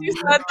Oh as you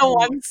said the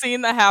no. one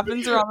scene that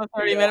happens around the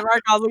 30 Yeah. minute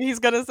mark, I was like, he's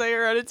gonna say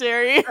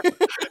Hereditary.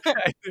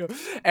 I do.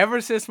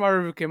 Ever since my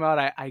review came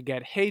out, I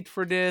get hate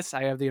for this.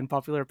 I have the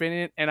unpopular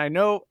opinion, and I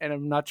know, and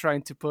I'm not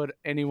trying to put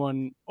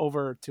anyone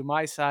over to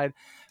my side,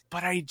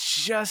 but I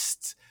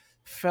just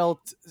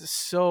felt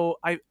so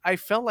I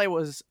felt I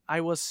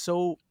was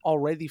so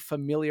already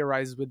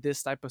familiarized with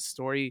this type of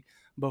story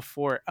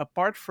before.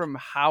 Apart from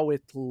how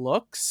it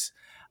looks,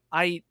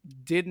 I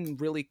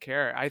didn't really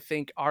care. I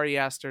think Ari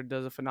Aster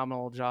does a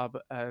phenomenal job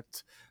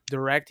at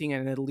directing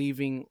and at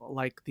leaving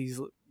like these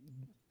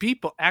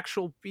people,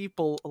 actual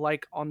people,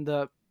 like on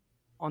the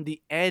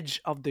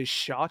edge of the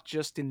shot,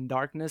 just in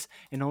darkness,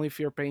 and only if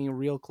you're paying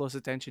real close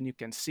attention you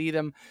can see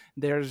them.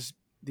 There's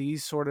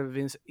these sort of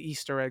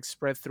Easter eggs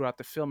spread throughout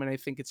the film, and I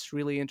think it's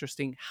really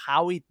interesting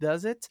how he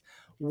does it.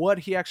 What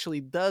he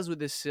actually does with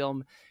this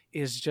film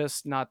is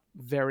just not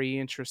very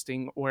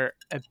interesting or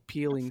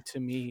appealing to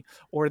me,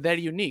 or that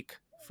unique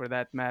for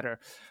that matter.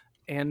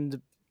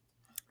 And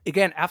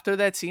again, after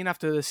that scene,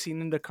 after the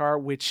scene in the car,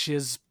 which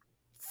is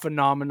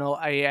phenomenal,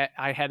 I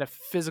had a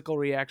physical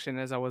reaction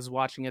as I was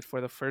watching it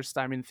for the first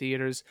time in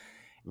theaters.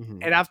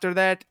 Mhm. And after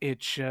that, it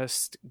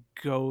just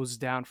goes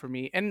down for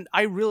me. And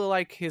I really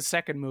like his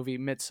second movie,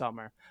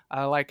 Midsummer.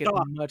 I like it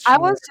Oh, much I more.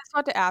 was just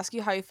about to ask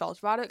you how you felt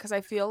about it because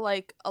I feel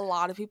like a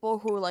lot of people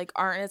who like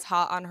aren't as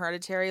hot on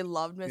Hereditary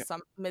loved Yeah,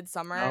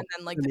 Midsummer, no, and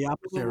then like and the the people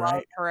opposite, who love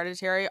right?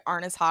 Hereditary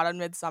aren't as hot on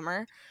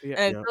Midsummer, yeah.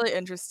 and it's Yep. really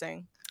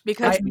interesting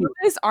because I the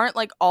movies aren't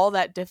like all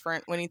that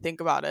different when you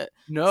think about it.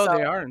 No, So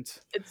they aren't.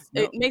 it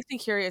No. makes me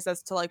curious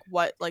as to like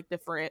what like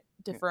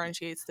Yeah.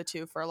 differentiates the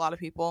two for a lot of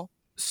people.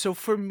 So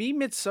for me,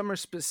 Midsummer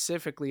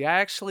specifically,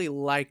 I actually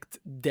liked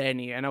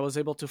Danny, and I was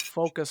able to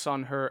focus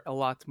on her a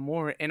lot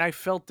more. And I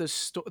felt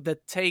the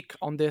take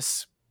on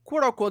this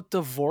quote unquote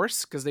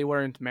divorce, because they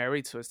weren't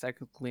married, so it's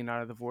technically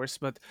not a divorce,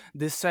 but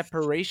this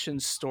separation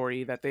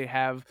story that they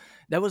have,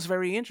 that was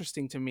very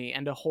interesting to me.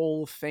 And the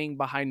whole thing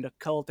behind the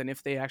cult, and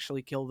if they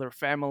actually kill their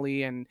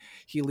family, and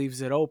he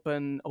leaves it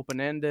open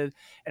ended.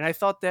 And I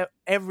thought that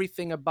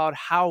everything about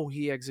how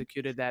he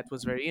executed that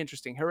was very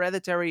interesting.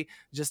 Hereditary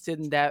just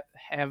didn't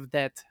have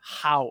that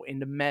how in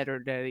the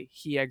matter that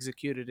he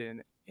executed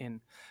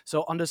in.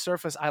 So on the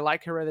surface, I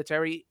like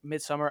Hereditary.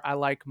 Midsummer, I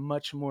like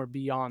much more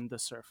beyond the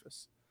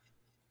surface.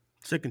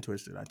 Sick and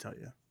twisted, I tell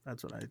you.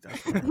 That's what I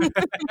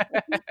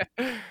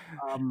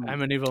um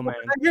I'm an evil man.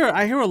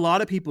 I hear a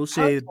lot of people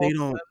I like say that they both of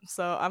don't them,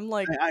 so I'm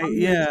like I'm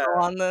yeah.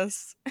 neutral on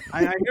this.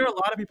 I hear a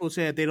lot of people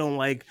say that they don't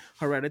like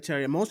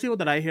Hereditary. And most people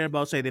that I hear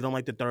about say they don't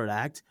like the third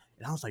act.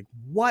 And I was like,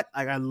 what?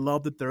 Like, I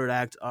love the third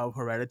act of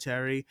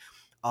Hereditary.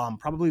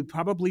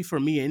 Probably for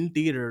me in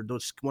theater,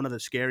 those one of the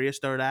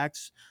scariest third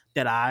acts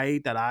that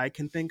I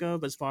can think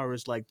of, as far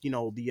as like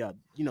the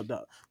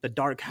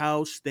dark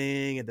house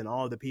thing, and then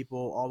all the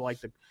people, all like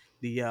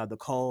the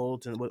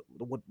cult, and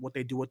what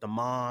they do with the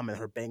mom and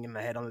her banging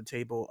the head on the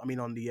table. I mean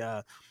on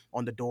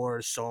the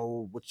door,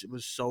 so which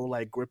was so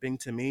like gripping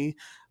to me.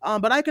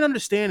 But I can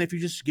understand if you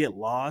just get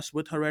lost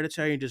with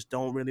Hereditary and just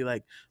don't really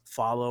like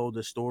follow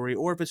the story,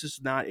 or if it's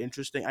just not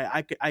interesting.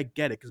 I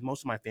get it, because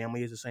most of my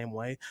family is the same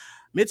way.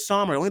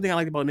 Midsummer, the only thing I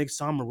liked about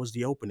Midsummer was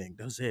the opening.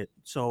 That was it.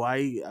 So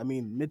I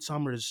mean,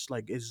 Midsummer is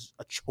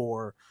a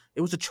chore.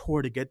 It was a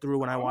chore to get through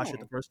when I watched it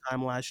the Oh. first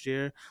time last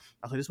year.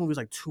 I was like, this movie is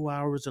like 2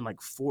 hours and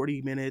like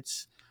 40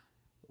 minutes.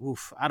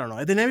 oof, I don't know.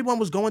 And then everyone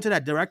was going to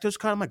that director's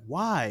cut. I'm like,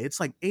 why? It's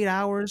like 8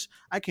 hours.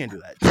 I can't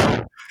do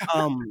that.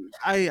 So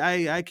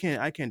I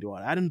can't do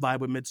it. I didn't vibe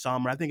with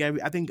Midsummer. I think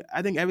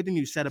everything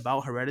you said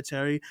about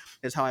Hereditary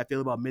is how I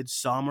feel about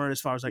Midsummer,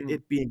 as far as like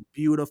it being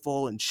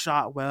beautiful and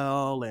shot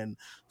well and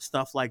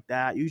stuff like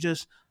that. You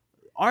just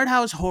art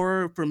house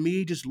horror for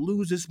me just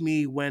loses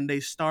me when they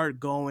start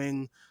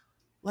going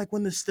like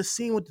when the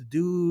scene with the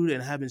dude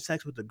and having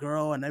sex with the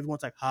girl and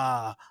everyone's like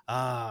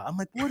I'm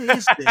like, what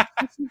is this?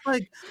 This is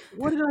like,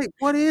 what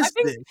I is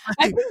think this?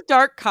 I Like, think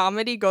dark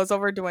comedy goes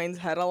over Dwayne's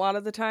head a lot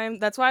of the time.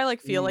 That's why I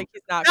like feel Mm. like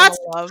he's not gonna that's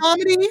love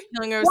comedy.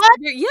 Killing of a What?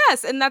 Sacred Deer.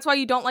 Yes, and that's why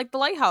you don't like The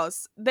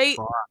Lighthouse. Fuck.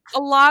 A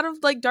lot of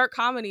like dark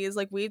comedy is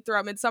like weaved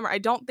throughout Midsummer. I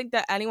don't think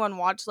that anyone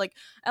watched like,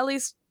 at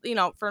least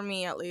for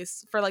me, at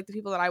least for like the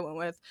people that I went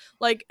with,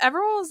 like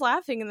everyone was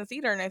laughing in the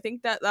theater, and I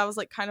think that that was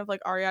like kind of like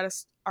Ari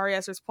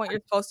Aster's point. You're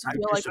supposed to I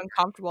feel like disagree.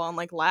 uncomfortable and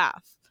like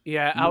laugh.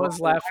 Yeah, I No, was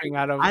laughing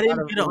out I of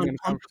didn't get an being uncomfortable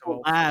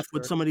uncomfortable for laugh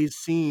with sure. some of these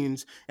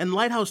scenes. And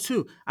Lighthouse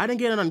too. I didn't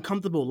get an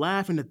uncomfortable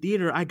laugh in the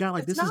theater. I got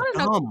like, It's this not is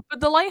enough, dumb.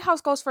 but The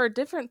Lighthouse goes for a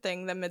different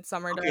thing than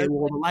Midsummer Okay, does.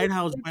 well, Like the with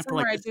Lighthouse went for Midsummer,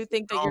 like, I this do is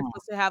think that you're dumb.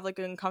 supposed to have like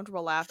an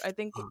uncomfortable laugh. I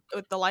think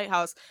with The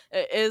Lighthouse,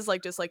 it is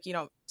like just like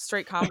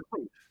straight comedy.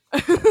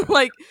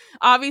 Like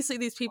obviously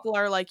these people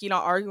are like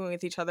arguing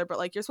with each other, but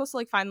like you're supposed to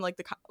like find like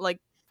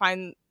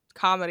find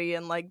comedy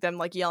and like them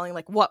like yelling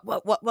like what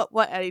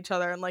at each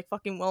other, and like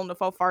fucking Willem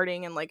Dafoe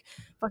farting, and like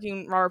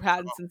fucking Robert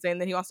Pattinson saying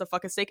that he wants to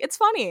fuck a steak. It's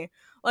funny.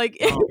 Like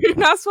Dumb. you're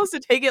not supposed to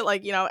take it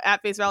like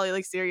at face value,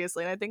 like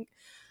seriously. And I think,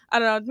 I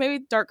don't know,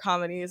 maybe dark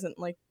comedy isn't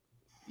like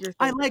your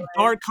I thing. like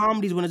dark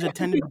comedies when it's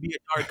intended to be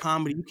a dark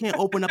comedy. You can't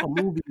open up a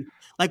movie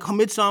like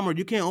Midsummer.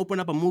 You can't open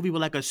up a movie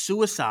with like a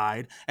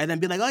suicide and then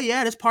be like, "Oh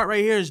yeah, this part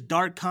right here is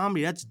dark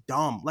comedy." That's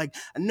dumb. Like,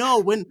 no,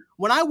 when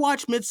I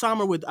watched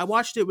Midsummer I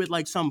watched it with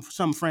like some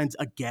friends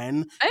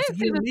again. I It's didn't like,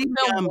 say yo, that the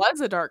maybe film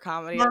was a dark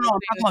comedy. no, I'm no, just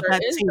I'm saying talking that about there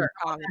that is scene. dark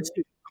comedy.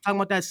 I'm talking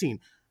about that scene.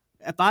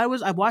 If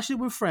I watched it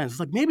with friends,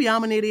 like maybe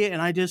I'm an idiot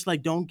and I just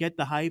like don't get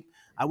the hype.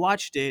 I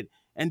watched it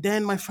and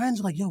then my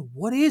friends are like, "Yo,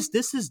 what is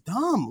this? Is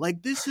dumb.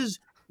 Like this is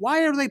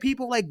why are they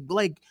people like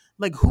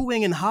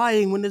hooing and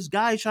hiding when this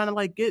guy's trying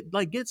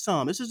to get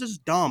some? This is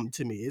just dumb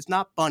to me. It's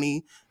not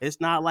funny.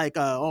 It's not like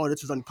oh,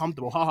 this is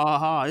uncomfortable. Ha ha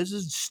ha. This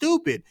is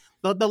stupid.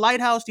 The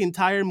Lighthouse, the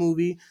entire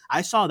movie.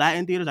 I saw that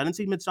in theaters. I didn't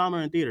see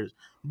Midsummer in theaters.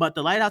 But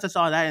the Lighthouse, I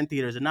saw that in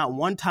theaters, and not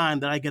one time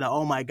did I get a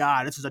 "oh my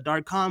god, this is a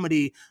dark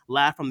comedy"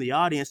 laugh from the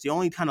audience. The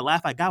only kind of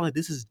laugh I got was like,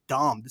 "This is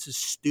dumb. This is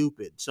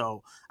stupid."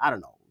 So I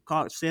don't know.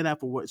 Say that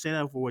for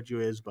what you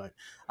is, but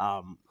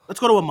let's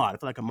go to Ahmad. I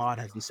feel like Ahmad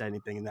hasn't said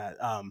anything in that.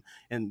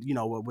 And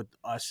with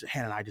us,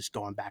 Hannah and I just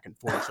going back and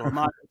forth. So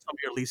Ahmad, some of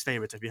your least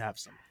favorites if you have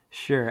some.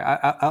 Sure.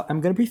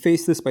 I'm going to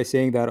preface this by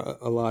saying that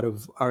a lot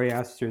of Ari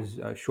Aster's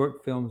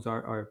short films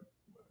are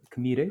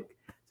comedic.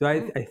 So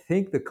I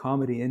think the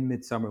comedy in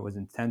Midsummer was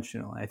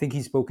intentional. I think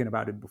he's spoken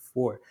about it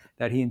before,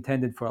 that he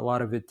intended for a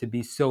lot of it to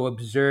be so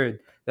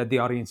absurd that the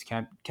audience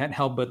can't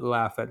help but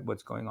laugh at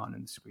what's going on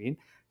in the screen.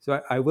 So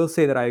I will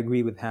say that I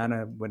agree with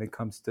Hannah when it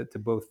comes to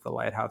both The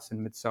Lighthouse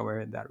and Midsummer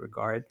in that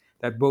regard,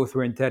 that both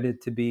were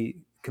intended to be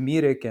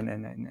comedic.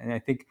 And I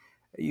think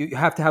you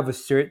have to have a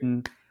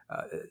certain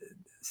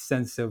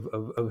sense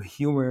of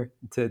humor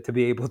to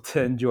be able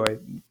to enjoy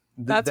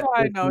That's why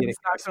I the know comedic he's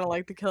not gonna aspect.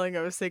 like The Killing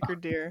of a Sacred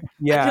Deer.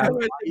 The Yeah,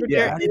 Killing of a Sacred Deer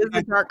yeah. I is didn't a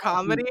think dark I could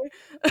comedy. So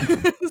I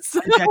didn't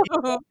think I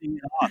could go anything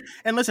at all.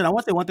 And listen, I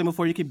want to say one thing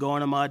before you keep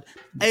going, Ahmad.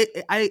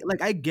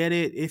 I get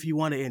it if you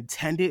want to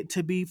intend it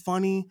to be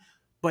funny,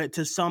 but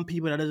to some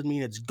people that doesn't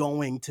mean it's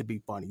going to be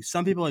funny.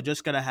 Some people are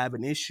just gonna have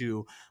an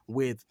issue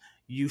with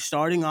you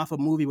starting off a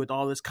movie with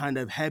all this kind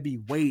of heavy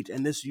weight,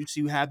 and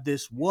you have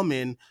this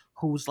woman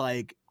who's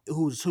like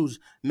who's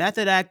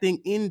method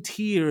acting in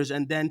tears,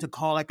 and then to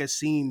call like a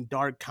scene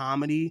dark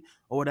comedy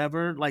or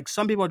whatever. Like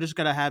some people are just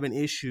gonna have an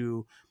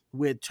issue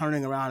with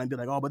turning around and be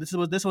like, oh, but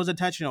this was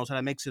intentional, so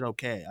that makes it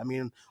okay. I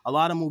mean, a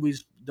lot of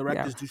movies Yeah,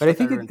 directors do but I stuff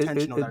that think are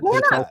intentional that we're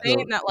just it's not bad. saying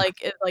also that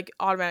like it like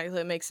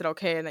automatically makes it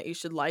okay and that you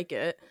should like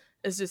it.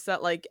 It's just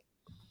that like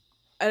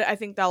I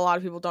think that a lot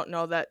of people don't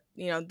know that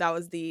that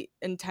was the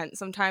intent.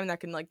 Sometime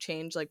that can like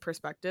change like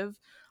perspective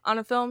on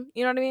a film.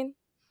 You know what I mean?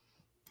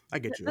 I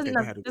get It you. Okay, go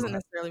ahead. Go doesn't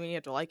ahead. necessarily mean you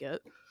have to like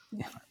it.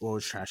 Well,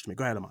 it's trash to me.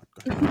 Go ahead, Ahmad.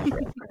 Go ahead.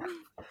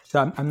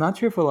 so I'm not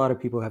sure if a lot of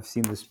people have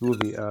seen this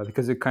movie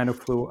because it kind of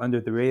flew under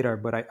the radar.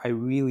 But I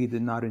really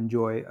did not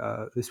enjoy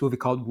this movie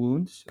called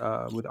Wounds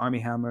with Armie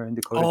Hammer and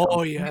Dakota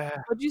Oh Johnson. yeah,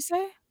 What'd you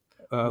say?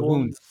 Wounds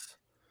Wounds.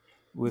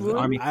 with Wound?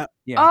 Armie. I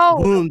Yeah, Oh,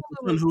 that's Boom.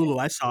 the It's one on with Hulu.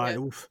 I saw it. Kid.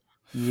 Oof.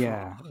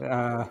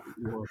 yeah.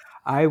 Oof.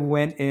 I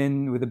went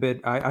in with a bit.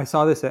 I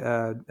saw this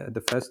at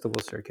the festival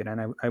circuit,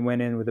 and I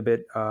went in with a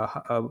bit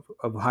of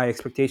high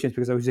expectations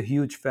because I was a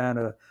huge fan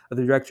of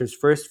the director's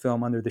first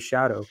film, Under the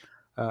Shadow,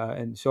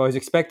 and so I was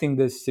expecting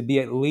this to be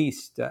at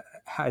least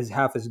as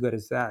half as good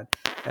as that.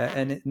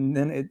 And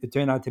then it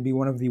turned out to be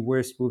one of the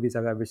worst movies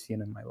I've ever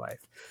seen in my life.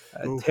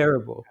 Oof.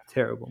 Terrible,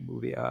 terrible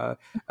movie.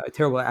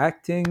 Terrible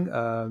acting.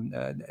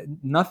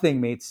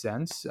 Nothing made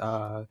sense.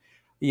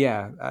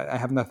 yeah, I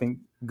have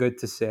nothing good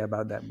to say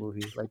about that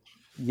movie. Like,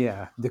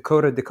 yeah,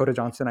 Dakota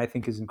Johnson, I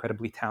think, is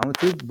incredibly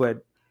talented,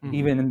 but Mhm.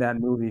 even in that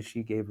movie,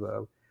 she gave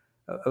a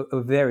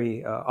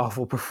very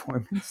awful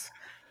performance.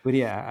 But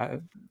yeah,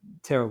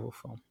 terrible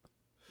film.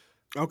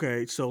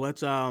 Okay, so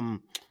let's go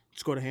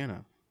to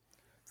Hannah.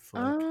 For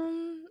like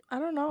I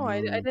don't know.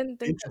 I mm, didn't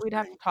think that we'd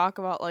have to interesting. talk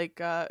about like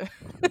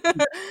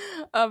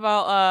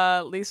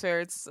about least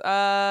favorites.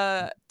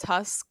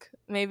 Tusk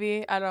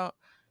maybe. I don't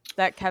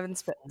that Kevin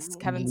Smith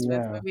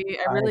Yeah, movie.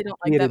 I I really don't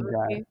like that hated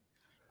that. movie.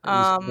 It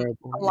was Um,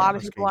 terrible. a Yeah. lot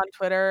of Tusk people on King.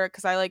 Twitter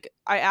because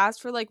I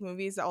asked for like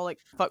movies that will like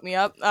fuck me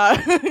up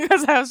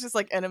because I was just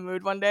like in a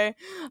mood one day.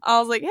 I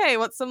was like, hey,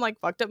 what's some like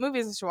fucked up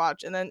movies I should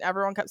watch? And then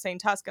everyone kept saying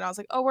Tusk, and I was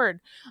like, oh word.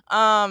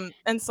 And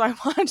so I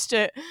watched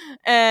it,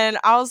 and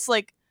I was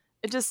like,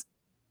 it just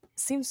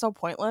seems so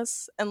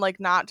pointless and like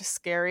not just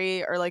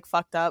scary or like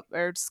fucked up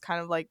or just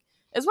kind of like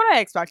is what I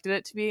expected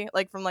it to be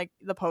like from like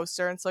the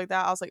poster and stuff like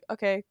that. I was like,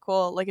 okay,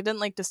 cool. Like it didn't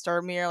like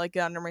disturb me or like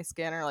get under my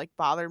skin or like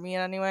bother me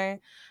in any way.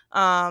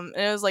 And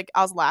it was like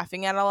I was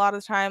laughing at it a lot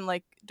of the time,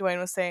 like Dwayne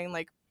was saying,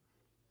 like,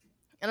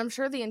 and I'm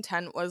sure the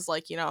intent was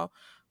like,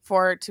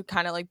 for it to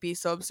kind of like be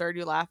so absurd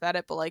you laugh at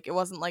it, but like it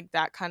wasn't like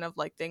that kind of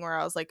like thing where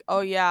I was like,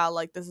 oh yeah,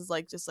 like this is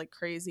like just like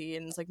crazy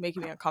and it's like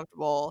making me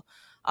uncomfortable.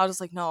 I was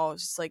just like, no,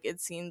 it's just like it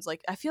seems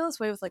like I feel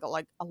this way with like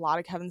a lot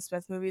of Kevin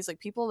Smith movies. Like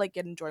people like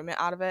get enjoyment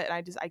out of it,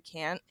 and I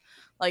can't.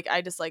 Like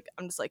I just like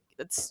I'm just like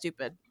it's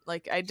stupid.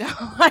 Like I don't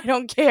I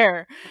don't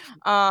care.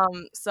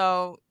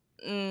 So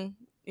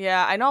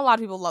yeah, I know a lot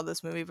of people love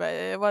this movie, but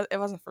it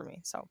wasn't for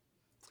me. So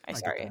I I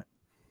get sorry.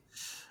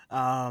 that.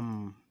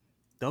 Um,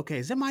 okay,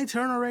 is it my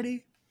turn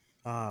already?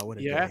 What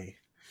a Yeah. day.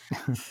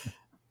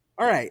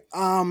 All right.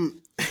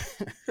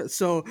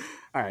 So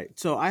all right.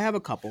 So I have a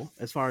couple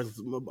as far as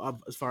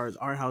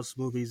art house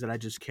movies that I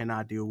just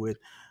cannot deal with.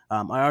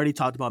 I already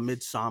talked about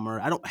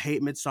Midsummer. I don't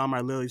hate Midsummer.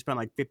 I literally spent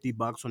like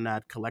 $50 on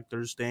that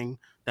collector's thing.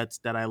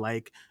 That I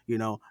like.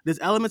 There's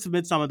elements of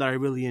Midsummer that I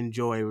really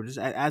enjoy. Or just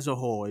as a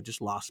whole, it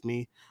just lost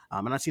me.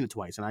 And I've seen it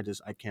twice, and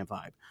I can't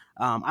vibe.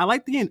 I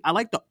like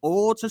the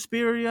old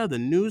Suspiria, the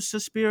new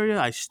Suspiria.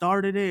 I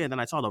started it, and then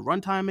I saw the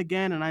runtime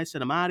again, and I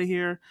said I'm out of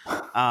here.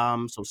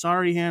 So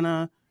sorry,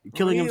 Hannah.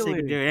 Killing of a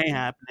sacred Really? deer it ain't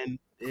happening.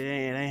 It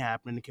ain't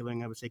happening. The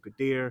killing of a sacred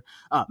deer.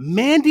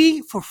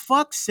 Mandy, for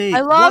fuck's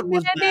I sake, love what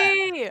was that?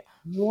 Mandy.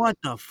 What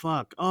the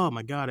fuck? Oh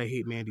my god, I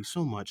hate Mandy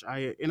so much.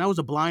 I was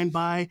a blind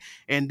buy,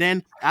 and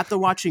then after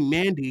watching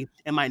Mandy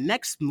and my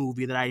next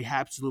movie that I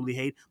absolutely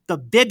hate, The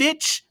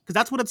Bibbitch, because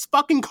that's what it's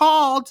fucking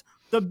called.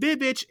 The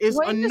Bibbitch is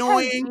Dwayne just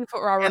has annoying, beef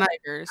with Robert and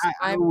Eggers.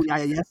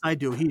 yes I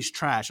do. He's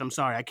trash. I'm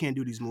sorry, I can't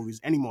do these movies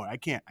anymore. I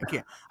can't. I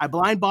can't. I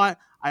blind bought.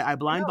 I I'm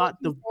blind not bought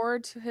looking the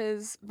forward to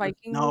his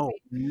Viking no,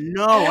 movie.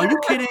 no. Are you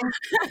kidding?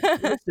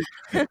 Listen,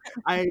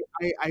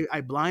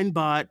 I blind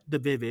bought the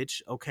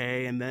Vivitch,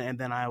 okay, and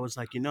then I was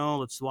like,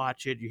 let's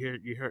watch it.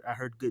 I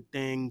heard good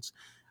things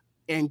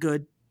and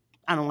good.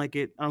 I don't like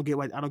it. I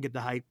don't get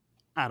the hype.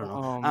 I don't know.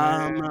 Oh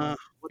man,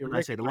 What you're did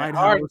I say? breaking The my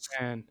heart, Lighthouse.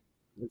 man.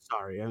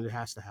 Sorry, it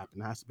has to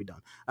happen. It has to be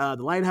done.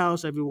 The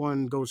Lighthouse.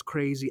 Everyone goes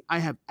crazy. I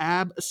have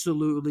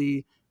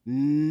absolutely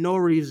no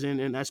reason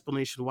and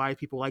explanation why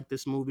people like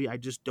this movie. I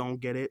just don't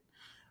get it.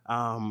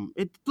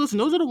 Listen,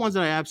 those are the ones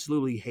that I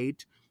absolutely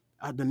hate.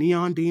 The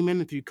Neon Demon,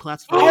 if you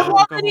classify I that as love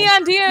like a the horror,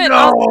 Neon Demon.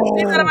 I was gonna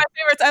say that of No, my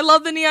favorites. I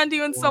love the Neon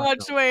Demon so what much,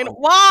 the Dwayne. fuck?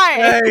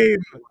 Why? same.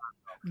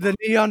 The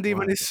Neon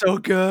Demon What is the so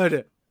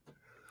good.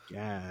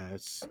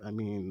 gas? I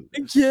mean,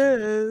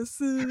 Yes.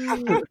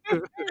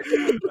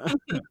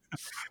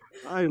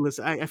 I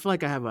listen. I feel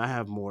like I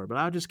have more, but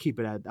I'll keep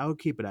it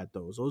at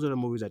those. Those are the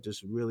movies that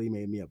just really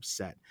made me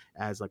upset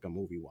as like a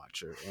movie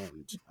watcher,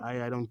 and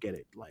I don't get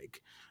it.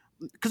 Like,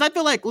 because I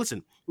feel like,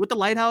 listen, with the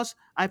Lighthouse,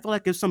 I feel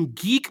like if some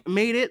geek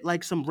made it,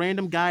 like some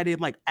random guy named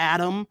like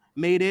Adam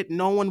made it,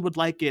 no one would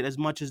like it as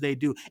much as they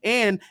do.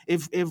 And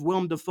if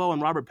Willem Dafoe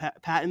and Robert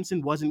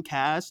Pattinson wasn't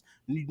cast,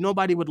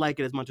 nobody would like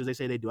it as much as they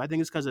say they do. I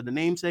think it's because of the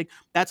namesake.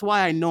 That's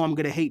why I know I'm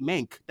gonna hate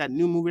Mank, that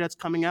new movie that's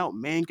coming out,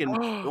 Mank. And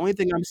the only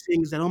thing I'm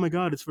seeing is that, oh my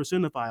god, it's for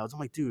cinephiles. I'm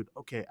like, dude,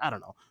 okay, I don't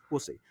know, we'll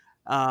see.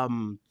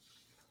 Um,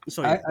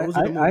 so I yeah, I those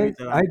are I the movies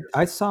that I, I'm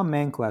I saw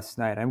Mank last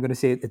night. I'm gonna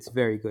say it's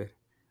very good.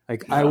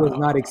 Like I was No.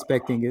 not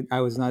expecting it.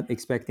 I was not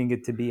expecting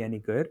it to be any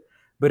good,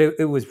 but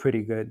it was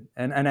pretty good.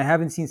 And I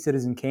haven't seen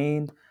Citizen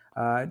Kane.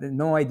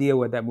 No idea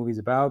what that movie's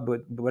about,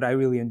 but I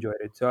really enjoyed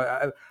it. So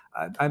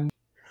I'm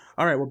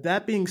All right. Well,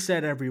 that being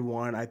said,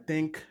 everyone, I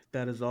think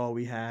that is all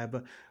we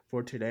have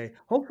for today.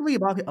 Hopefully, a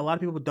lot of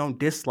people don't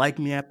dislike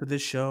me after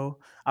this show.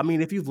 I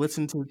mean, if you've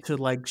listened to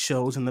like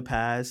shows in the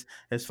past,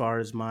 as far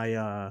as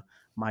my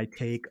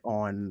take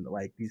on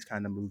like these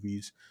kind of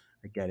movies,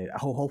 I get it.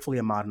 Hopefully,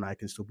 Ahmad and I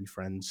can still be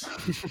friends.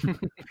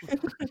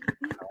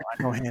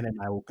 I know Hannah and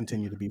I will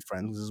continue to be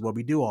friends. This is what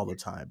we do all the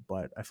time.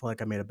 But I feel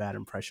like I made a bad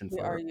impression We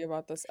for. argue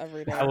about this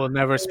every day. I will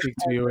never speak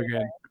to you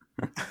again.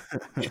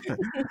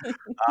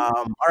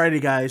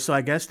 Alrighty, guys. So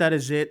I guess that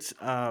is it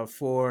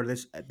for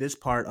this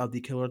part of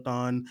the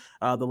Killerthon.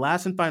 The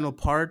last and final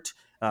part,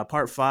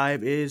 part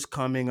 5, is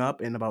coming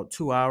up in about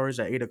 2 hours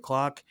at 8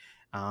 o'clock.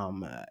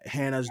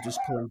 Hannah's just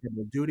pulling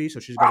double duty, so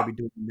she's going to be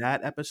doing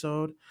that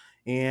episode.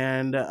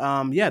 And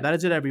yeah, that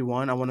is it,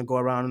 everyone. I want to go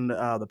around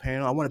the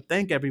panel. I want to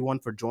thank everyone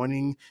for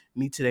joining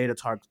me today to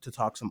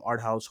talk some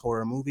art house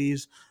horror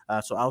movies.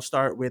 So I'll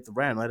start with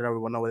Ren. Let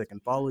everyone know where they can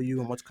follow you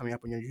and what's coming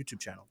up on your YouTube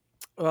channel.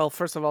 Well,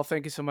 first of all,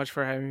 thank you so much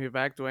for having me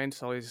back, Dwayne.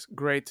 It's always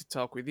great to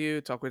talk with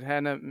you, talk with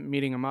Hannah,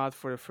 meeting Ahmad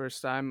for the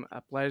first time.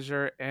 A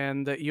pleasure.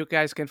 And you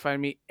guys can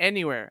find me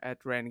anywhere at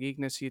Ran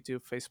Geekness,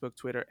 YouTube, Facebook,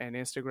 Twitter, and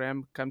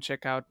Instagram. Come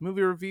check out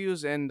movie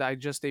reviews. And I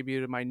just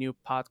debuted my new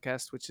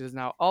podcast, which is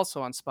now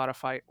also on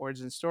Spotify,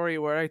 Origin Story,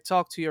 where I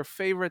talk to your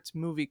favorite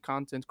movie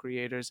content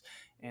creators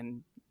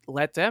and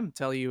let them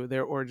tell you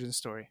their origin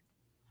story.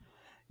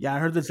 Yeah, I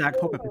heard the Zach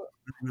Pope episode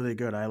was really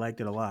good. I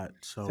liked it a lot.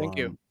 So Thank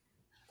you.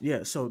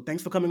 Yeah, so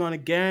thanks for coming on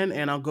again,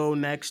 and I'll go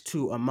next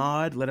to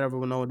Ahmad. Let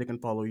everyone know where they can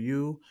follow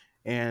you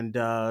and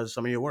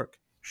some of your work.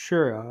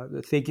 Sure.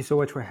 Thank you so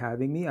much for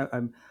having me.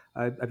 I'm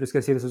just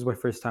gonna say this is my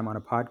first time on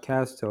a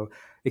podcast, so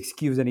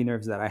excuse any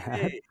nerves that I had.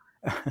 Hey.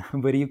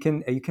 But you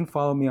can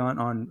follow me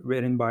on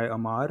written by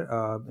Ahmad,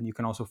 and you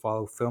can also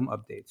follow Film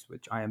Updates,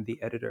 which I am the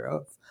editor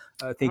of.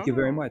 Thank you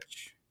very Oh.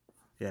 much.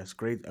 Yes,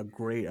 great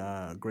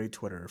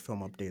Twitter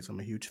film updates. I'm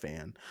a huge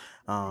fan,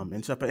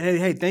 and stuff. But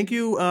hey, thank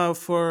you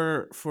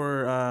for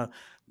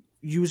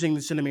using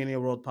the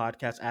Cinemania World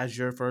podcast as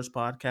your first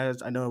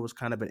podcast. I know it was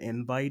kind of an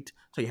invite,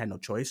 so you had no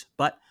choice.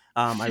 But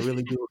I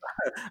really do,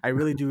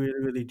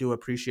 really do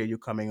appreciate you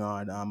coming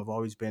on. I've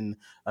always been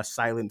a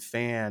silent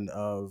fan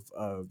of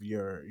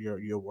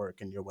your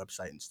work and your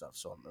website and stuff.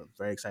 So I'm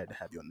very excited to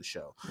have you on the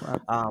show.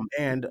 Wow.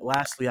 And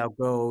lastly, I'll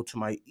go to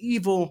my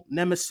evil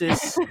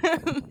nemesis.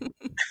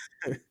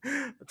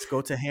 Let's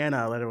go to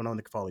Hannah. Let everyone know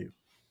they can follow you.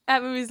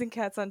 At Movies and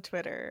Cats on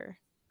Twitter.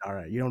 All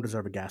right, you don't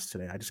deserve a gas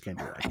today. I just can't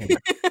do it. I can't do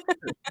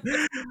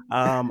it.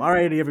 All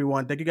righty,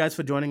 everyone. Thank you guys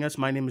for joining us.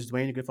 My name is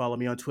Dwayne. You can follow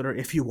me on Twitter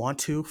if you want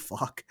to.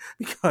 Fuck,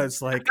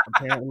 because like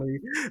apparently,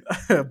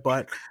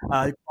 but you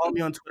can follow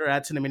me on Twitter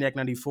at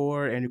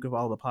Cinemaniac94, and you can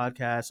follow the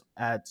podcast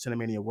at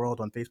Cinemania World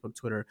on Facebook,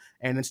 Twitter,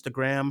 and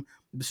Instagram.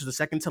 This is the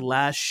second to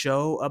last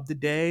show of the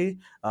day.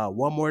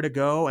 One more to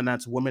go, and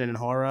that's Women in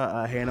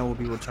Horror. Hannah will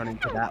be returning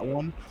to that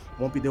one.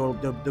 Won't be there'll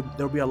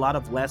be a lot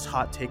of less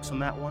hot takes on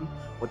that one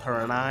with her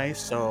and I.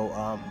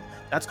 So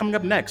that's coming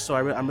up next. So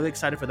I'm really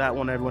excited for that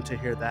one. Everyone to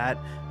hear that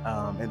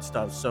and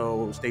stuff.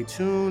 So stay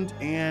tuned,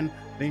 and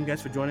thank you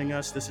guys for joining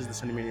us. This is the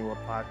Cinemania World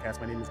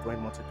Podcast. My name is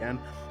Dwayne once again.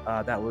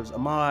 That was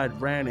Ahmad,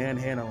 Ran, and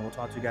Hannah. We'll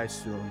talk to you guys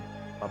soon.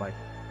 Bye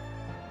bye.